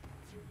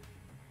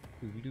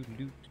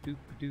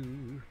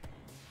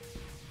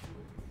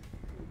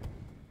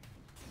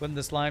 Wouldn't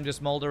the slime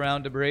just mold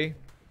around debris?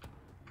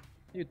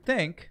 You'd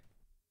think.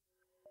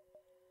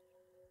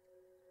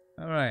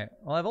 Alright.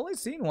 Well, I've only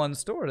seen one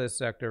store this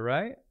sector,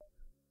 right?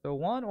 So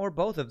one or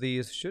both of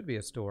these should be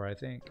a store, I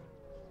think.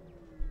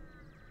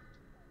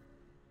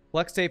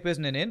 Flex tape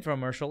isn't an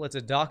infomercial, it's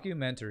a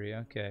documentary.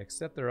 Okay,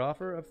 accept their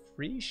offer of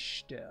free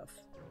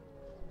stuff.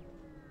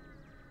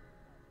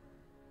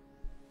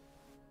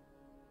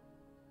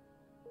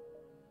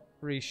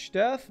 Free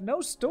stuff. No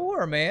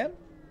store, man.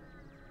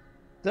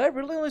 Did I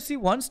really only see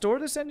one store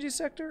this NG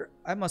sector?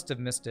 I must have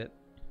missed it.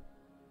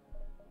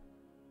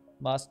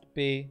 Must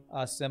be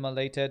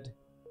assimilated.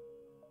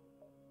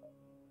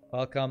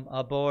 Welcome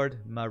aboard,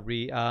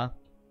 Maria.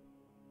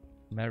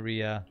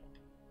 Maria.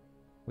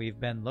 We've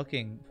been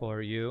looking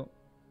for you.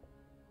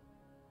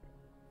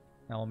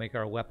 Now we'll make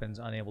our weapons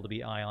unable to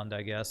be ioned,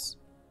 I guess.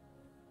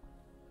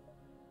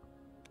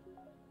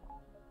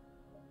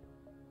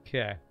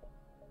 Okay.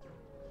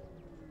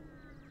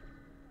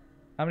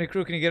 How many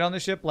crew can you get on the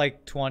ship?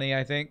 Like 20,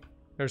 I think.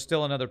 There's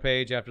still another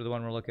page after the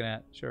one we're looking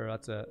at. Sure,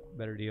 that's a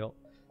better deal.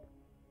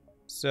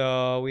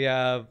 So we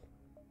have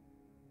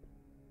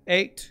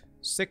 8,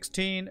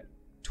 16,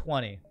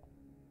 20.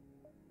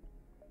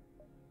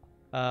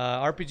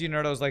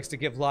 RPGNerdos likes to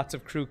give lots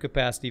of crew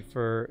capacity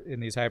in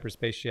these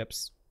hyperspace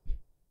ships.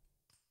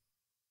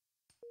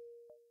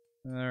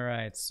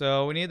 Alright,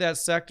 so we need that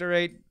Sector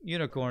 8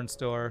 Unicorn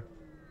store.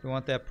 We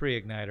want that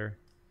pre-igniter.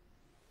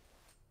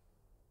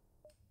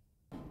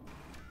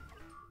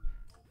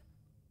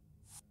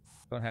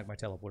 Don't hack my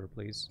teleporter,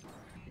 please.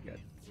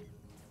 Good.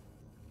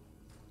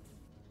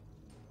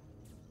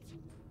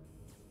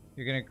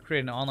 You're gonna create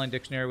an online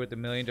dictionary with a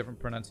million different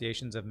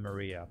pronunciations of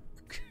Maria.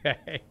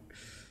 Okay.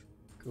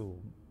 Cool.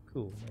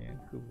 Cool, man.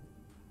 Cool.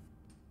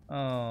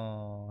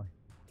 Oh.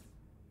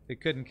 They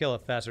couldn't kill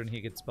it faster than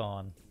he could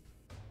spawn.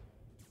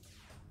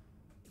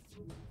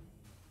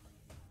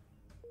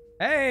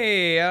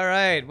 Hey!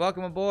 Alright.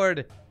 Welcome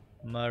aboard,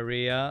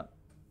 Maria.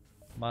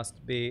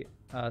 Must be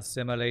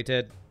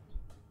assimilated.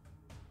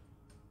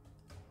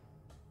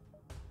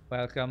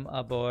 Welcome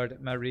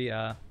aboard,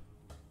 Maria.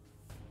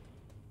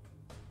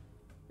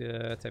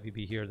 Let's have you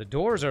be here. The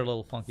doors are a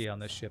little funky on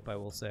this ship, I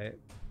will say.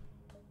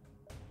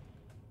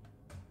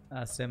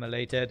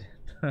 Assimilated.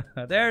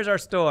 There's our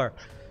store.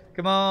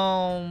 Come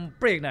on,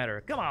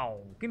 pre-igniter. Come on,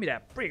 give me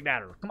that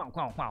pre-igniter. Come on,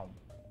 come on, come on.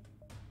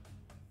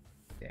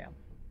 Damn.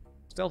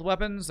 Stealth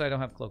weapons? I don't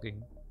have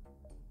cloaking.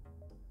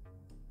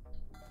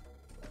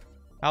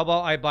 How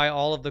about I buy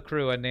all of the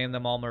crew and name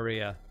them all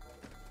Maria?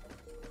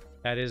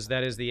 That is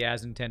the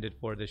as intended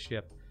for this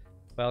ship.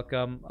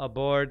 Welcome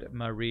aboard,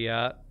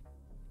 Maria.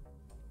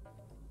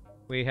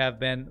 We have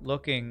been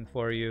looking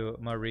for you,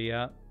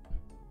 Maria.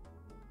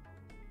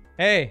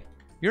 Hey,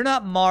 you're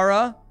not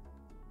Mara.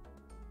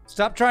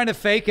 Stop trying to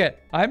fake it.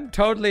 I'm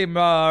totally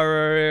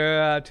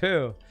Maria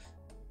too.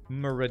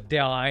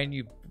 Meridian,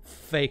 you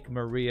fake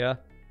Maria.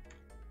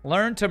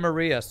 Learn to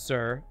Maria,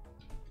 sir.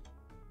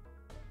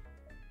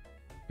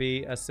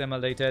 Be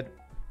assimilated.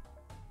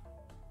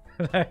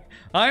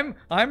 I'm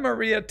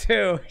Maria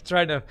too.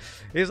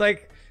 He's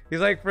like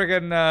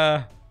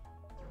friggin'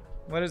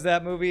 what is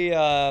that movie?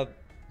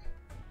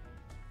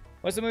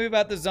 What's the movie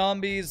about the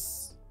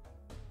zombies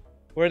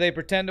where they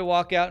pretend to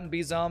walk out and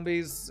be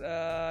zombies?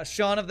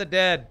 Shaun of the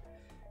Dead.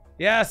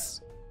 Yes.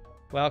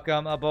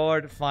 Welcome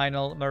aboard,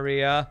 final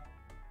Maria.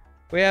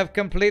 We have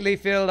completely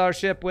filled our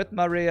ship with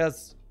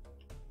Marias.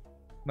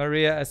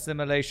 Maria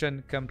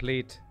assimilation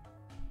complete.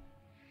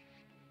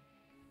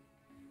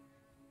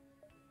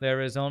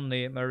 There is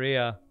only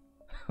Maria.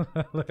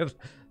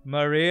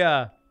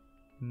 Maria.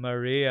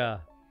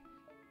 Maria.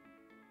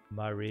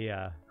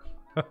 Maria.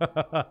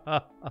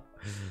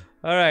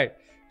 Alright.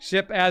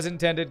 Ship as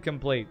intended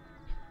complete.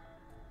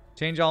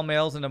 Change all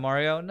males into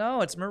Mario?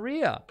 No, it's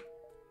Maria.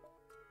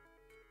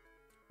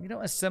 You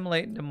don't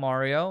assimilate into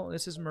Mario.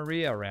 This is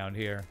Maria around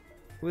here.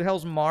 Who the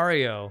hell's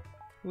Mario?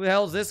 Who the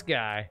hell's this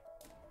guy?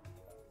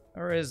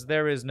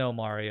 There is no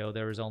Mario.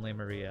 There is only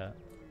Maria.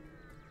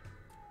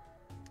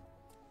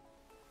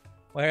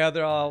 Why are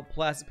they all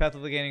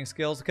pathically gaining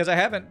skills? Because I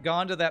haven't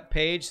gone to that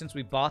page since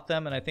we bought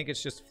them, and I think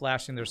it's just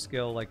flashing their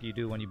skill like you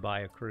do when you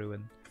buy a crew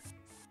in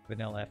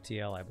vanilla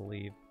FTL, I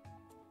believe.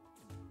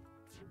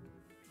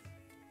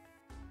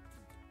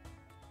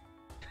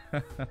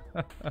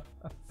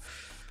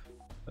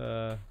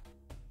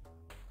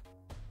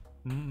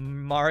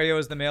 Mario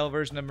is the male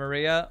version of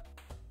Maria.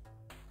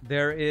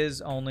 There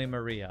is only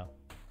Maria.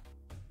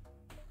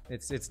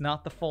 It's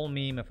not the full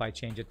meme if I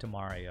change it to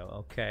Mario,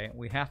 okay?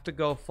 We have to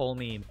go full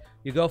meme.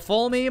 You go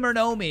full meme or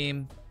no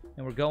meme,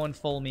 and we're going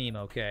full meme,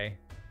 okay?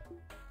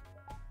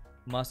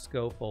 Must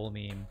go full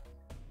meme.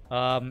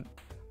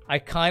 I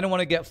kind of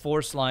want to get 4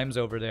 slimes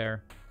over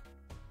there.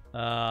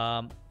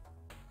 I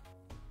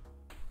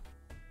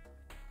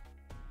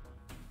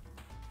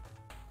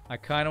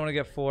kind of want to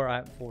get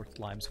 4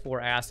 slimes,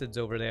 4 acids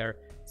over there.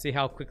 See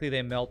how quickly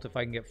they melt if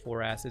I can get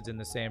 4 acids in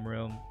the same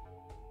room.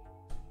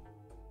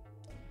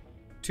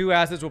 2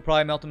 acids will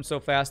probably melt them so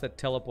fast that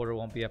teleporter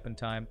won't be up in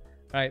time.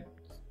 Alright,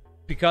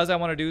 because I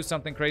want to do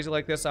something crazy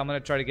like this, I'm going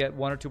to try to get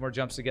 1 or 2 more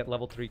jumps to get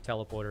level 3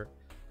 teleporter.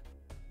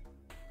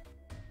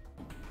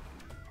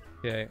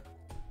 Okay.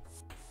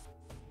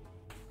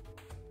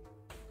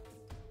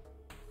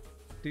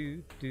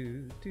 Do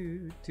do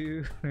do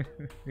do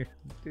do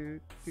do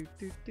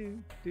do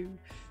do do.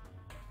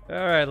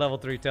 Alright, level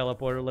 3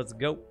 teleporter, let's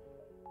go.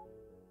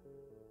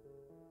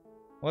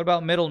 What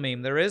about middle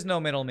meme? There is no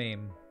middle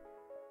meme.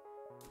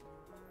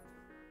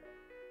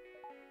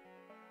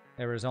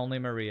 There is only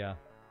Maria.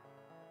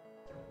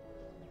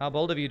 How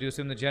bold of you to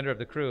assume the gender of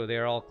the crew. They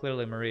are all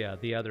clearly Maria,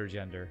 the other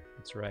gender.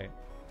 That's right.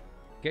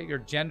 Get your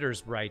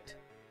genders right.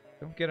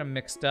 Don't get them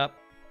mixed up.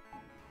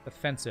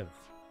 Offensive.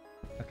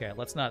 Okay,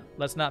 let's not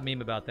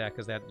meme about that,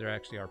 because there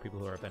actually are people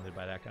who are offended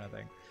by that kind of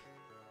thing.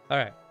 All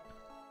right.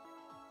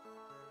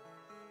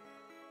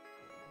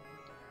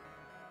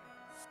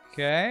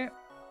 Okay.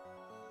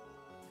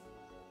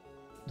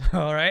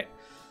 All right.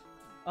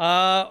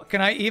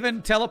 Can I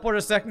even teleport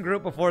a second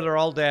group before they're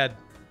all dead?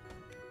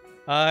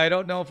 I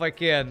don't know if I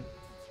can.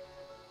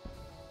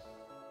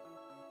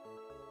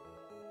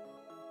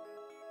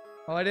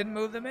 Oh, I didn't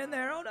move them in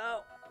there. Oh,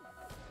 no.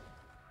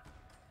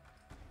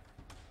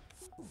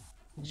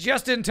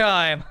 Just in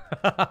time.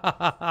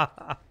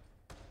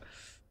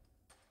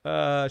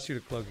 Shoot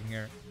a cloaking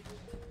here.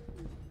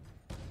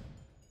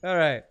 All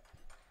right.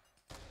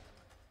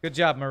 Good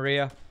job,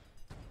 Maria.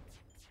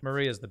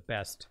 Maria's the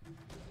best.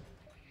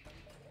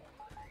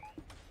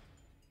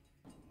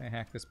 I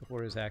hack this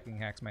before his hacking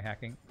hacks my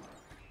hacking.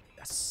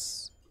 Yes.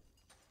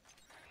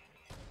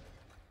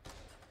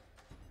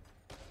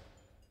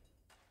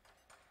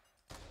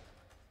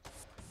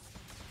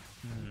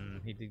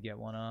 He did get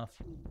one off.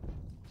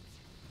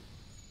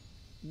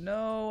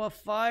 No, a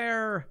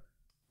fire.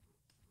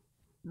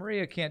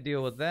 Maria can't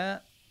deal with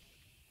that.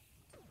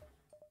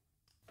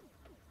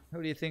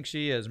 Who do you think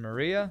she is?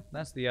 Maria?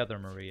 That's the other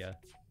Maria.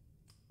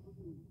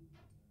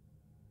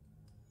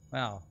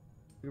 Wow.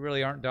 We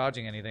really aren't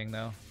dodging anything,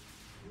 though.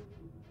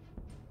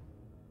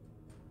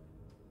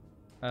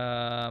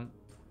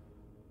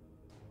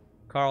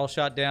 Carl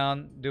shot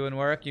down doing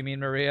work. You mean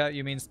Maria?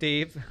 You mean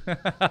Steve?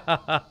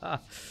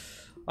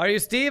 Are you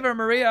Steve or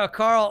Maria or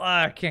Carl?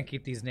 I can't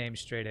keep these names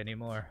straight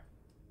anymore.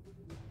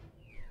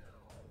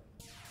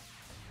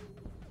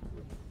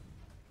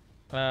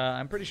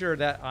 I'm pretty sure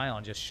that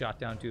Ion just shot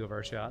down 2 of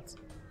our shots.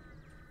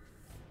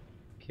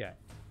 Okay.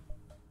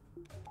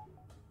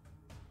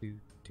 It's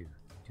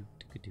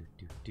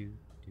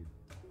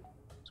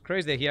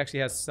crazy that he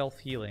actually has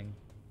self-healing.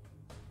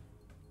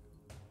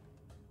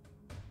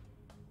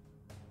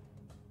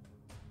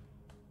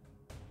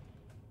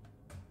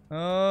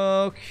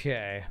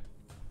 Okay.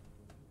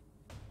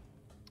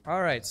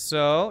 Alright,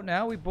 so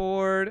now we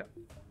board.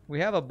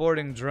 We have a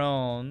boarding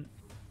drone.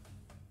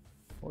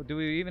 Well, do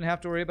we even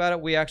have to worry about it?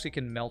 We actually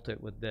can melt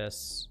it with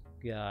this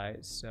guy,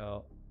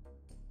 so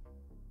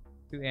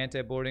 2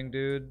 anti-boarding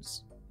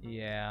dudes.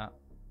 Yeah.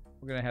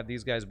 We're gonna have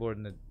these guys board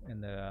in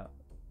the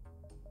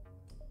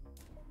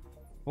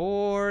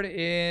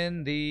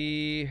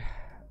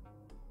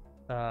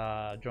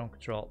drone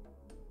control.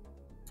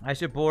 I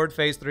should board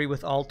phase 3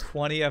 with all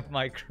 20 of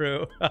my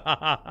crew.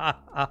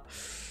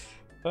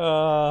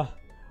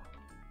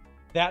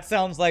 That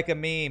sounds like a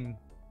meme,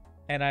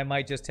 and I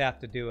might just have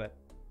to do it.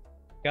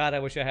 God, I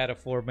wish I had a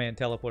 4-man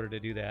teleporter to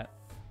do that.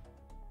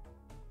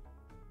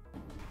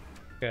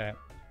 Okay.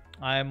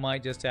 I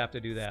might just have to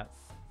do that.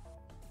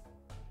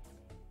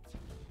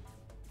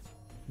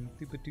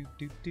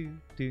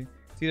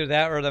 It's either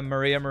that or the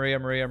Maria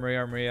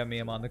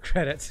meme on the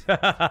credits.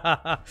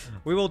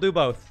 We will do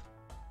both.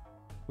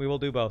 We will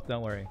do both,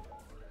 don't worry.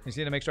 I just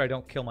need to make sure I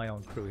don't kill my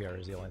own crew here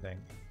is the only thing.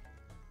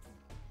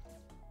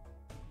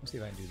 Let's see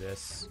if I can do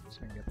this.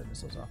 So I can get the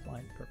missiles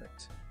offline.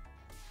 Perfect.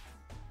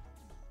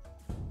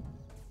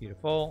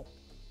 Beautiful.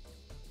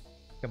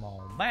 Come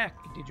on back.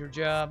 You did your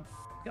job.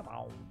 Come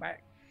on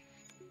back.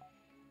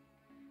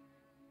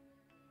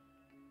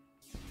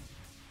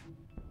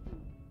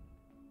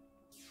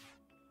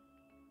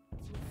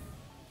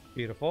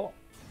 Beautiful.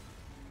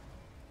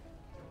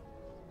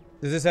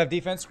 Does this have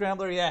defense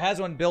scrambler? Yeah, it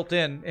has one built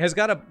in. It has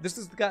got a.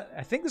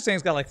 I think this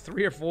thing's got like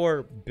 3 or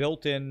 4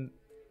 built-in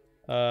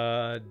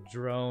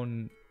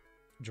drones.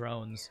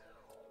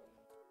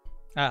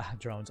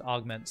 Drones,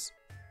 augments.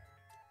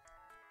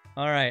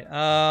 All right.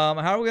 How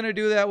are we gonna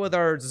do that with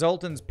our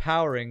Zoltan's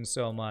powering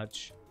so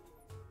much?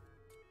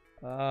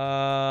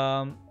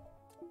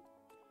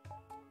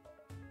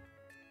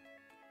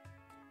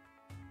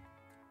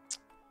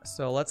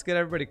 So let's get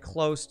everybody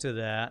close to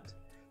that.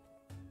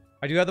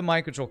 I do have the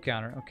mind control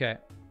counter. Okay.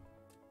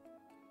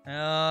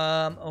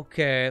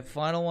 Okay.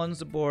 Final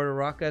ones aboard.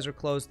 Rock guys are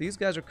close. These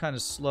guys are kind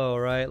of slow,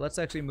 right? Let's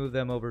actually move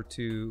them over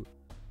to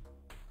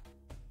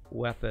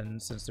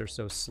weapons since they're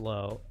so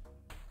slow.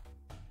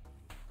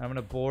 I'm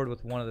gonna board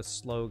with one of the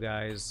slow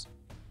guys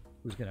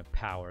who's gonna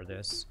power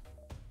this.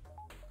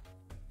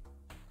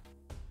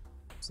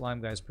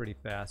 Slime guy's pretty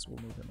fast.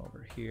 We'll move him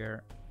over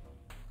here.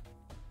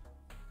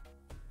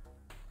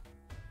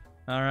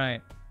 All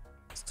right.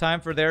 It's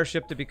time for their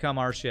ship to become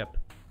our ship.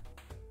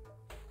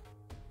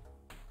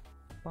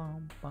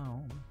 Boom,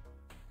 boom.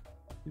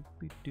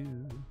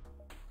 Doopy-doo.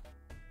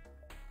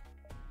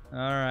 All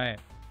right.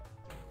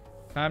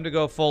 Time to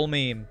go full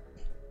meme.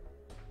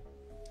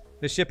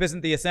 The ship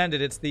isn't the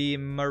Ascended, it's the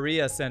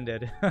Maria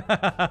Ascended.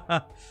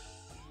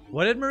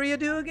 What did Maria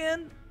do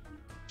again?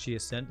 She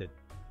ascended.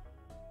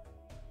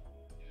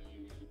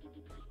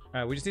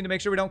 Alright, we just need to make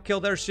sure we don't kill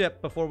their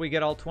ship before we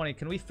get all 20.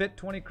 Can we fit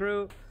 20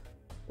 crew?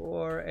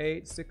 4,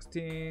 8,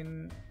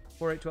 16...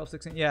 4, 8, 12,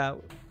 16... Yeah,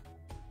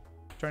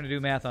 Trying to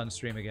do math on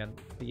stream again.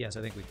 But yes,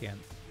 I think we can.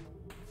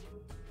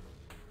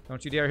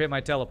 Don't you dare hit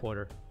my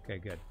teleporter. Okay,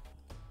 good.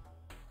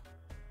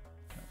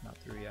 No, not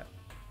through yet.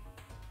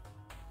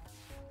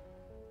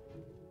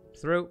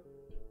 Through.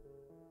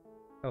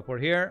 Teleport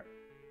here.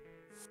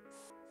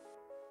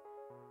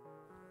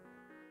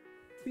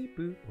 Beep boop.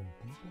 Boom,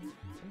 boom, boom,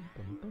 boom,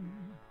 boom, boom.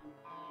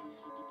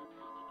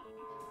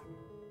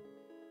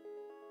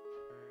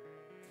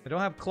 I don't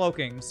have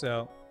cloaking,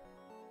 so...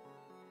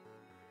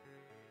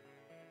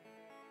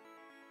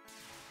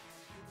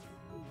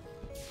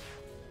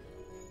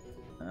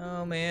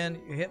 Oh man,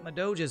 you hit my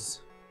doges.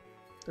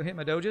 Don't hit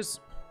my doges.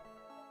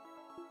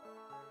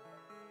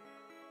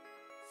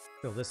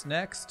 Fill this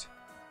next.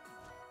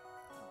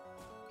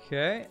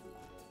 Okay.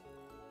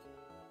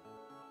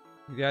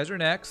 You guys are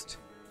next.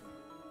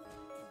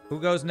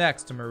 Who goes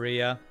next,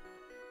 Maria?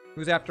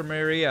 Who's after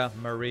Maria?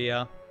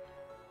 Maria.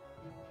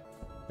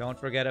 Don't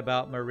forget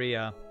about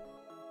Maria.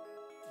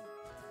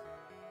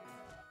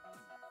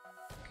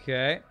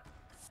 Okay.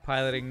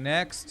 Piloting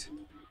next.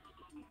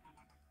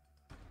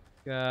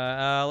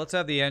 Let's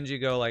have the NG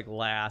go like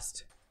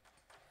last.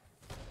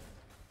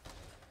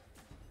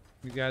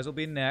 You guys will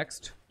be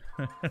next.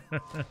 I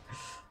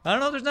don't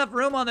know if there's enough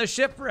room on this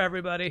ship for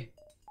everybody.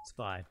 It's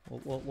fine.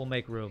 We'll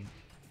make room.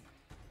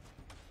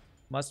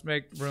 Must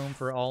make room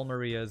for all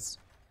Marias.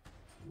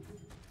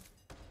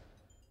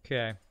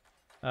 Okay.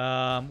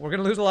 We're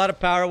gonna lose a lot of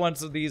power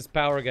once these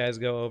power guys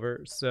go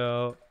over,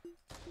 so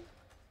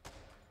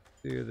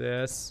do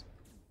this.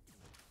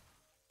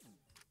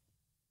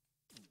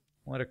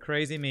 What a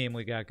crazy meme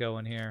we got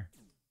going here.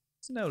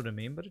 It's not a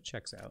meme, but it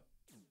checks out.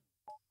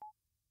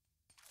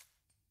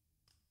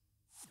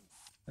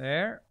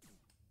 There.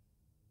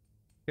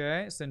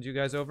 Okay, send you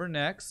guys over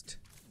next.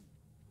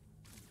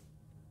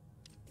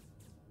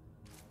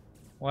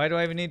 Why do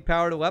I even need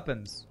power to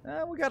weapons?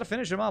 We gotta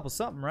finish them off with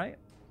something, right?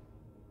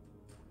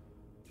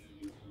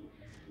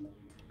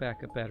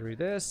 Backup battery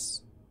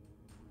this.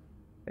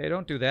 Hey,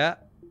 don't do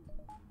that.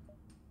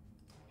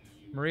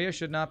 Maria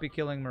should not be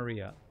killing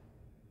Maria.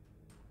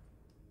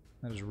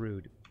 That is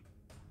rude.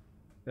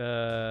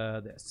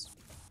 This.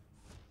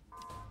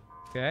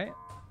 Okay.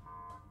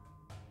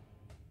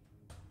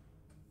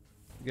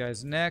 You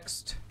guys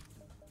next.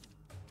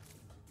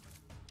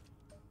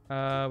 We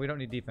don't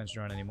need defense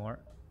drone anymore.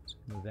 Let's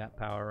move that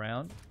power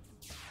around.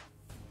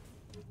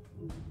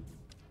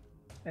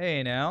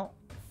 Hey, now.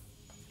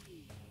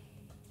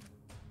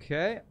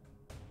 Okay.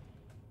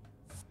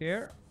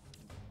 Here.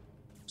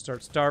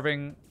 Start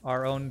starving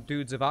our own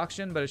dudes of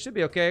oxygen, but it should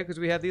be okay because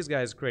we have these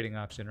guys creating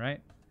oxygen,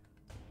 right?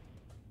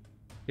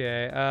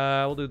 Okay,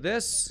 we'll do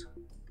this.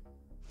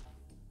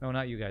 No,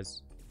 not you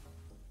guys.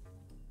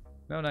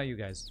 No, not you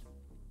guys.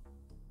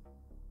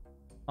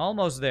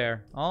 Almost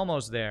there.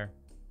 Almost there.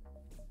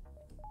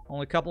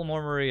 Only a couple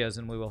more Marias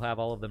and we will have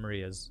all of the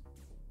Marias.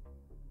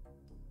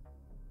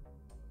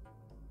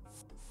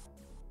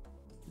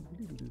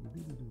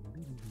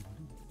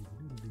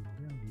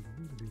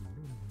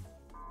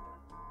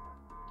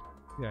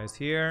 You guys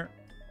here.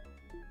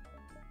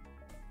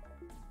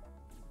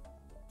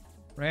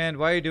 Rand,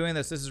 why are you doing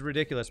this? This is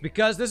ridiculous.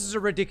 Because this is a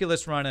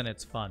ridiculous run and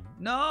it's fun.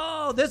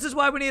 No! This is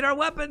why we need our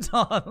weapons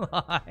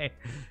online.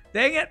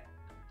 Dang it!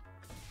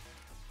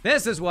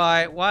 This is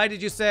why. Why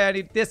did you say I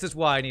need... This is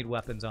why I need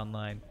weapons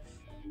online.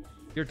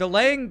 You're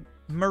delaying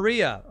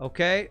Maria,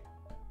 okay?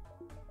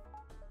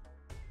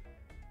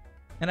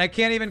 And I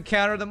can't even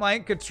counter the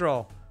mind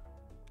control.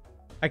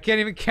 I can't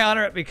even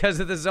counter it because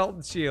of the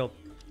Zoltan shield.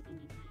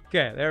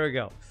 Okay, there we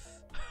go.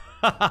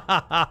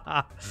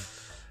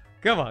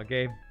 Come on,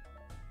 game.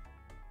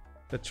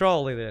 The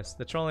trolliness.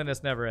 The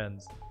trolliness never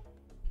ends.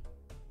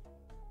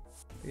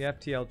 The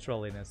FTL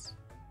trolliness.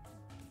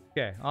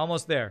 Okay,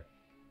 almost there.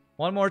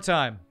 One more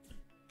time.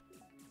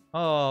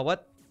 Oh,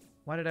 what?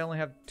 Why did I only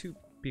have 2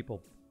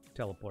 people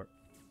teleport?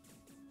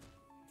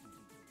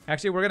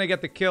 Actually, we're gonna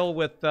get the kill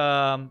with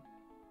them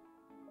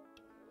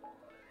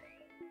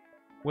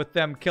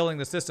killing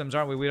the systems,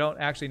 aren't we? We don't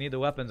actually need the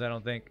weapons, I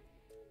don't think.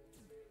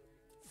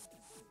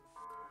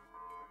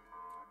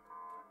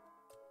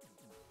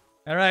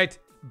 All right,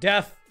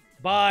 death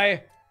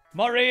by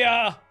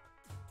Maria.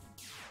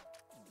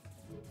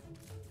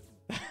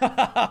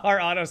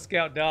 Our auto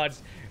scout dodged.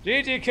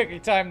 GG cookie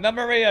time. The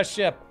Maria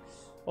ship,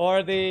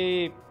 or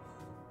the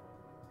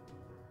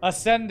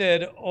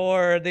Ascended,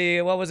 or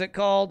the, what was it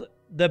called?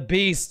 The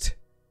Beast.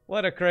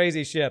 What a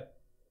crazy ship.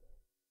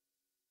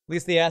 At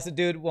least the acid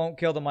dude won't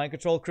kill the mind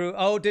control crew.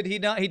 Oh, did he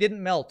not? He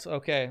didn't melt.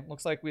 Okay,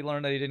 looks like we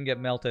learned that he didn't get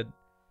melted.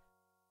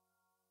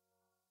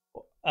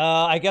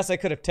 I guess I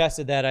could have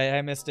tested that.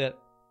 I missed it.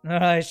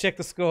 I checked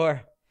the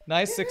score.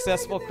 Nice,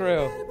 successful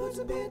crew.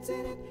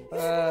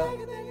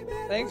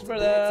 Thanks for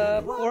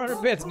the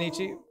 400 bits,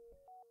 Nietzsche.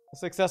 A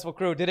successful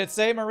crew. Did it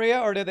say Maria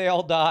or did they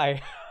all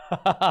die?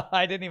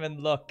 I didn't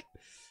even look.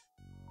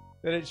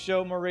 Did it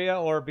show Maria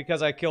or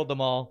because I killed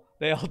them all,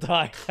 they all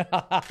died?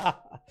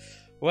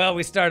 Well,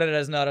 we started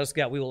as an auto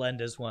scout. We will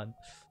end as one.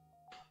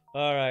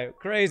 All right.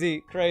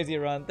 Crazy, crazy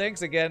run.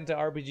 Thanks again to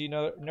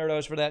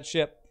RPGNerdos for that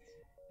ship.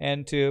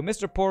 and to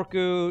Mr.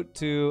 Porku,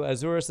 to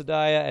Azura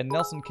Sadaya, and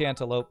Nelson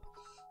Cantaloupe.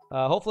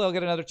 Hopefully I'll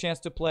get another chance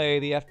to play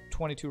the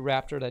F-22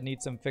 Raptor that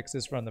needs some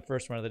fixes from the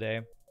first run of the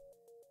day.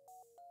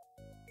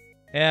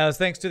 And it was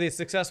thanks to the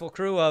successful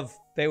crew of,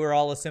 they were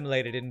all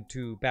assimilated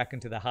back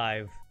into the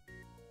hive.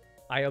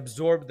 I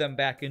absorbed them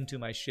back into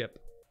my ship.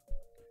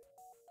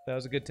 That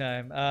was a good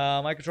time.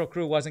 My control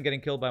crew wasn't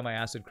getting killed by my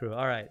acid crew.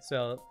 Alright,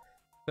 so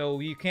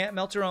you can't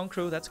melt your own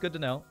crew. That's good to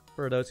know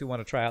for those who want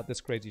to try out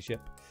this crazy ship.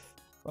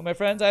 Well, my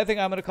friends, I think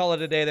I'm going to call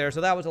it a day there.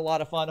 So that was a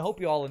lot of fun. I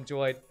hope you all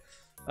enjoyed.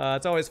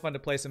 It's always fun to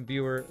play some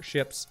viewer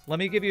ships. Let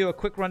me give you a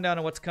quick rundown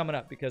of what's coming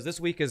up, because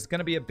this week is going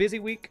to be a busy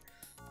week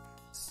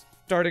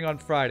starting on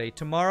Friday.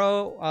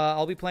 Tomorrow,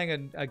 I'll be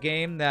playing a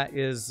game that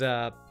is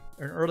an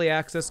early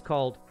access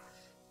called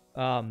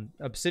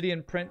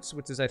Obsidian Prince,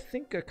 which is, I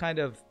think, a kind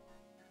of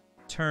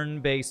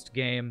turn-based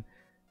game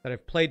that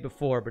I've played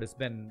before, but it's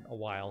been a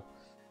while.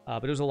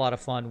 But it was a lot of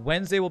fun.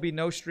 Wednesday will be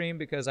no stream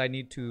because I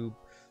need to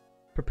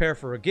prepare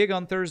for a gig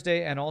on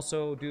Thursday and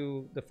also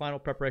do the final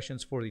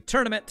preparations for the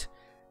tournament.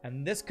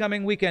 And this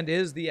coming weekend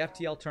is the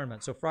FTL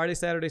tournament. So Friday,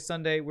 Saturday,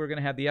 Sunday, we're going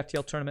to have the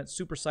FTL tournament.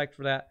 Super psyched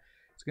for that.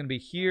 It's going to be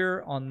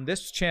here on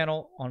this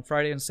channel on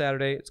Friday and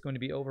Saturday. It's going to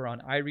be over on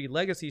Irie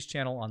Legacy's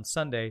channel on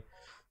Sunday.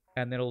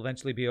 And then it'll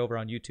eventually be over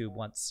on YouTube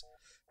once.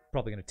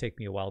 Probably going to take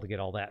me a while to get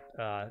all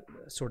that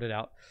sorted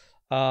out.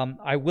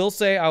 I will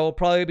say I will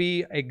probably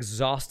be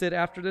exhausted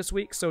after this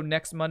week. So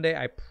next Monday,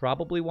 I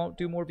probably won't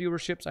do more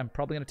viewerships. I'm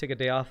probably going to take a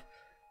day off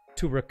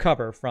to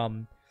recover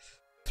from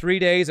 3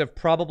 days of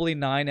probably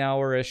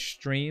 9-hour-ish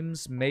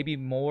streams, maybe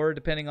more,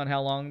 depending on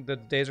how long the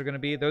days are going to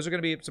be. Those are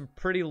going to be some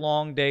pretty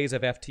long days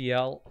of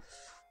FTL,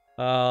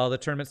 the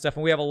tournament stuff.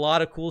 And we have a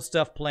lot of cool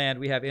stuff planned.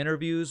 We have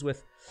interviews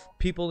with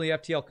people in the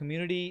FTL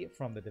community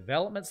from the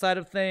development side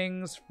of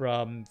things,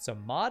 from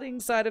some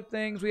modding side of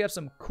things. We have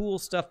some cool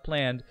stuff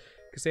planned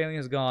because Alien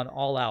has gone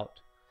all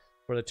out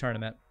for the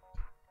tournament.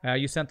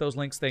 You sent those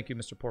links. Thank you,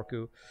 Mr.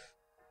 Porku.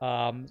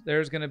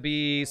 There's going to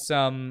be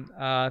some,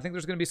 I think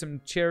there's going to be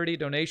some charity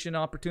donation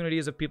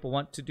opportunities if people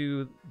want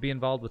to be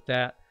involved with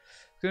that.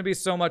 It's going to be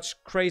so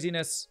much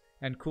craziness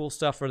and cool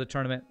stuff for the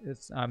tournament.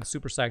 I'm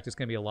super psyched. It's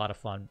going to be a lot of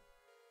fun.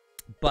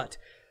 But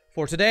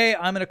for today,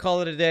 I'm going to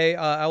call it a day.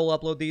 I will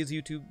upload these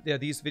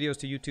videos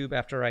to YouTube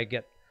after I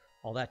get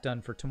all that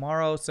done for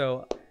tomorrow.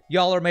 So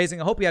y'all are amazing.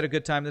 I hope you had a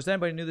good time. If there's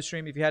anybody new to the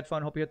stream, if you had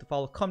fun, hope you hit the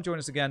follow. Come join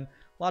us again.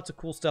 Lots of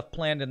cool stuff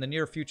planned in the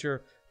near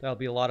future. That'll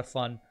be a lot of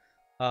fun.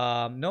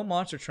 No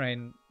Monster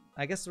Train.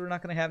 I guess we're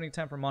not going to have any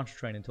time for Monster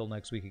Train until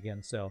next week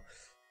again. So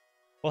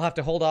we'll have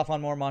to hold off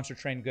on more Monster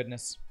Train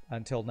goodness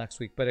until next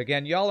week. But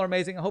again, y'all are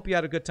amazing. I hope you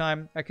had a good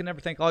time. I can never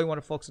thank all you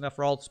wonderful folks enough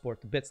for all the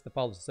support, the bits, the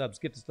follows, the subs,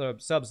 gifts, the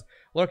subs,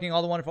 lurking,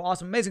 all the wonderful,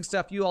 awesome, amazing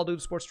stuff you all do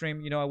to support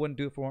stream. You know I wouldn't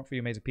do it if it weren't for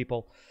you amazing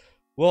people.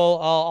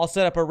 I'll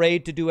set up a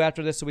raid to do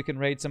after this so we can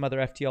raid some other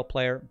FTL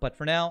player. But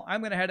for now,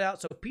 I'm going to head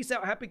out. So peace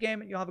out, happy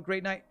gaming. Y'all have a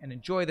great night and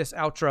enjoy this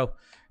outro.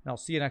 And I'll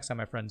see you next time,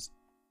 my friends.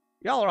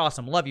 Y'all are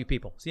awesome. Love you,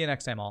 people. See you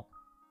next time, all.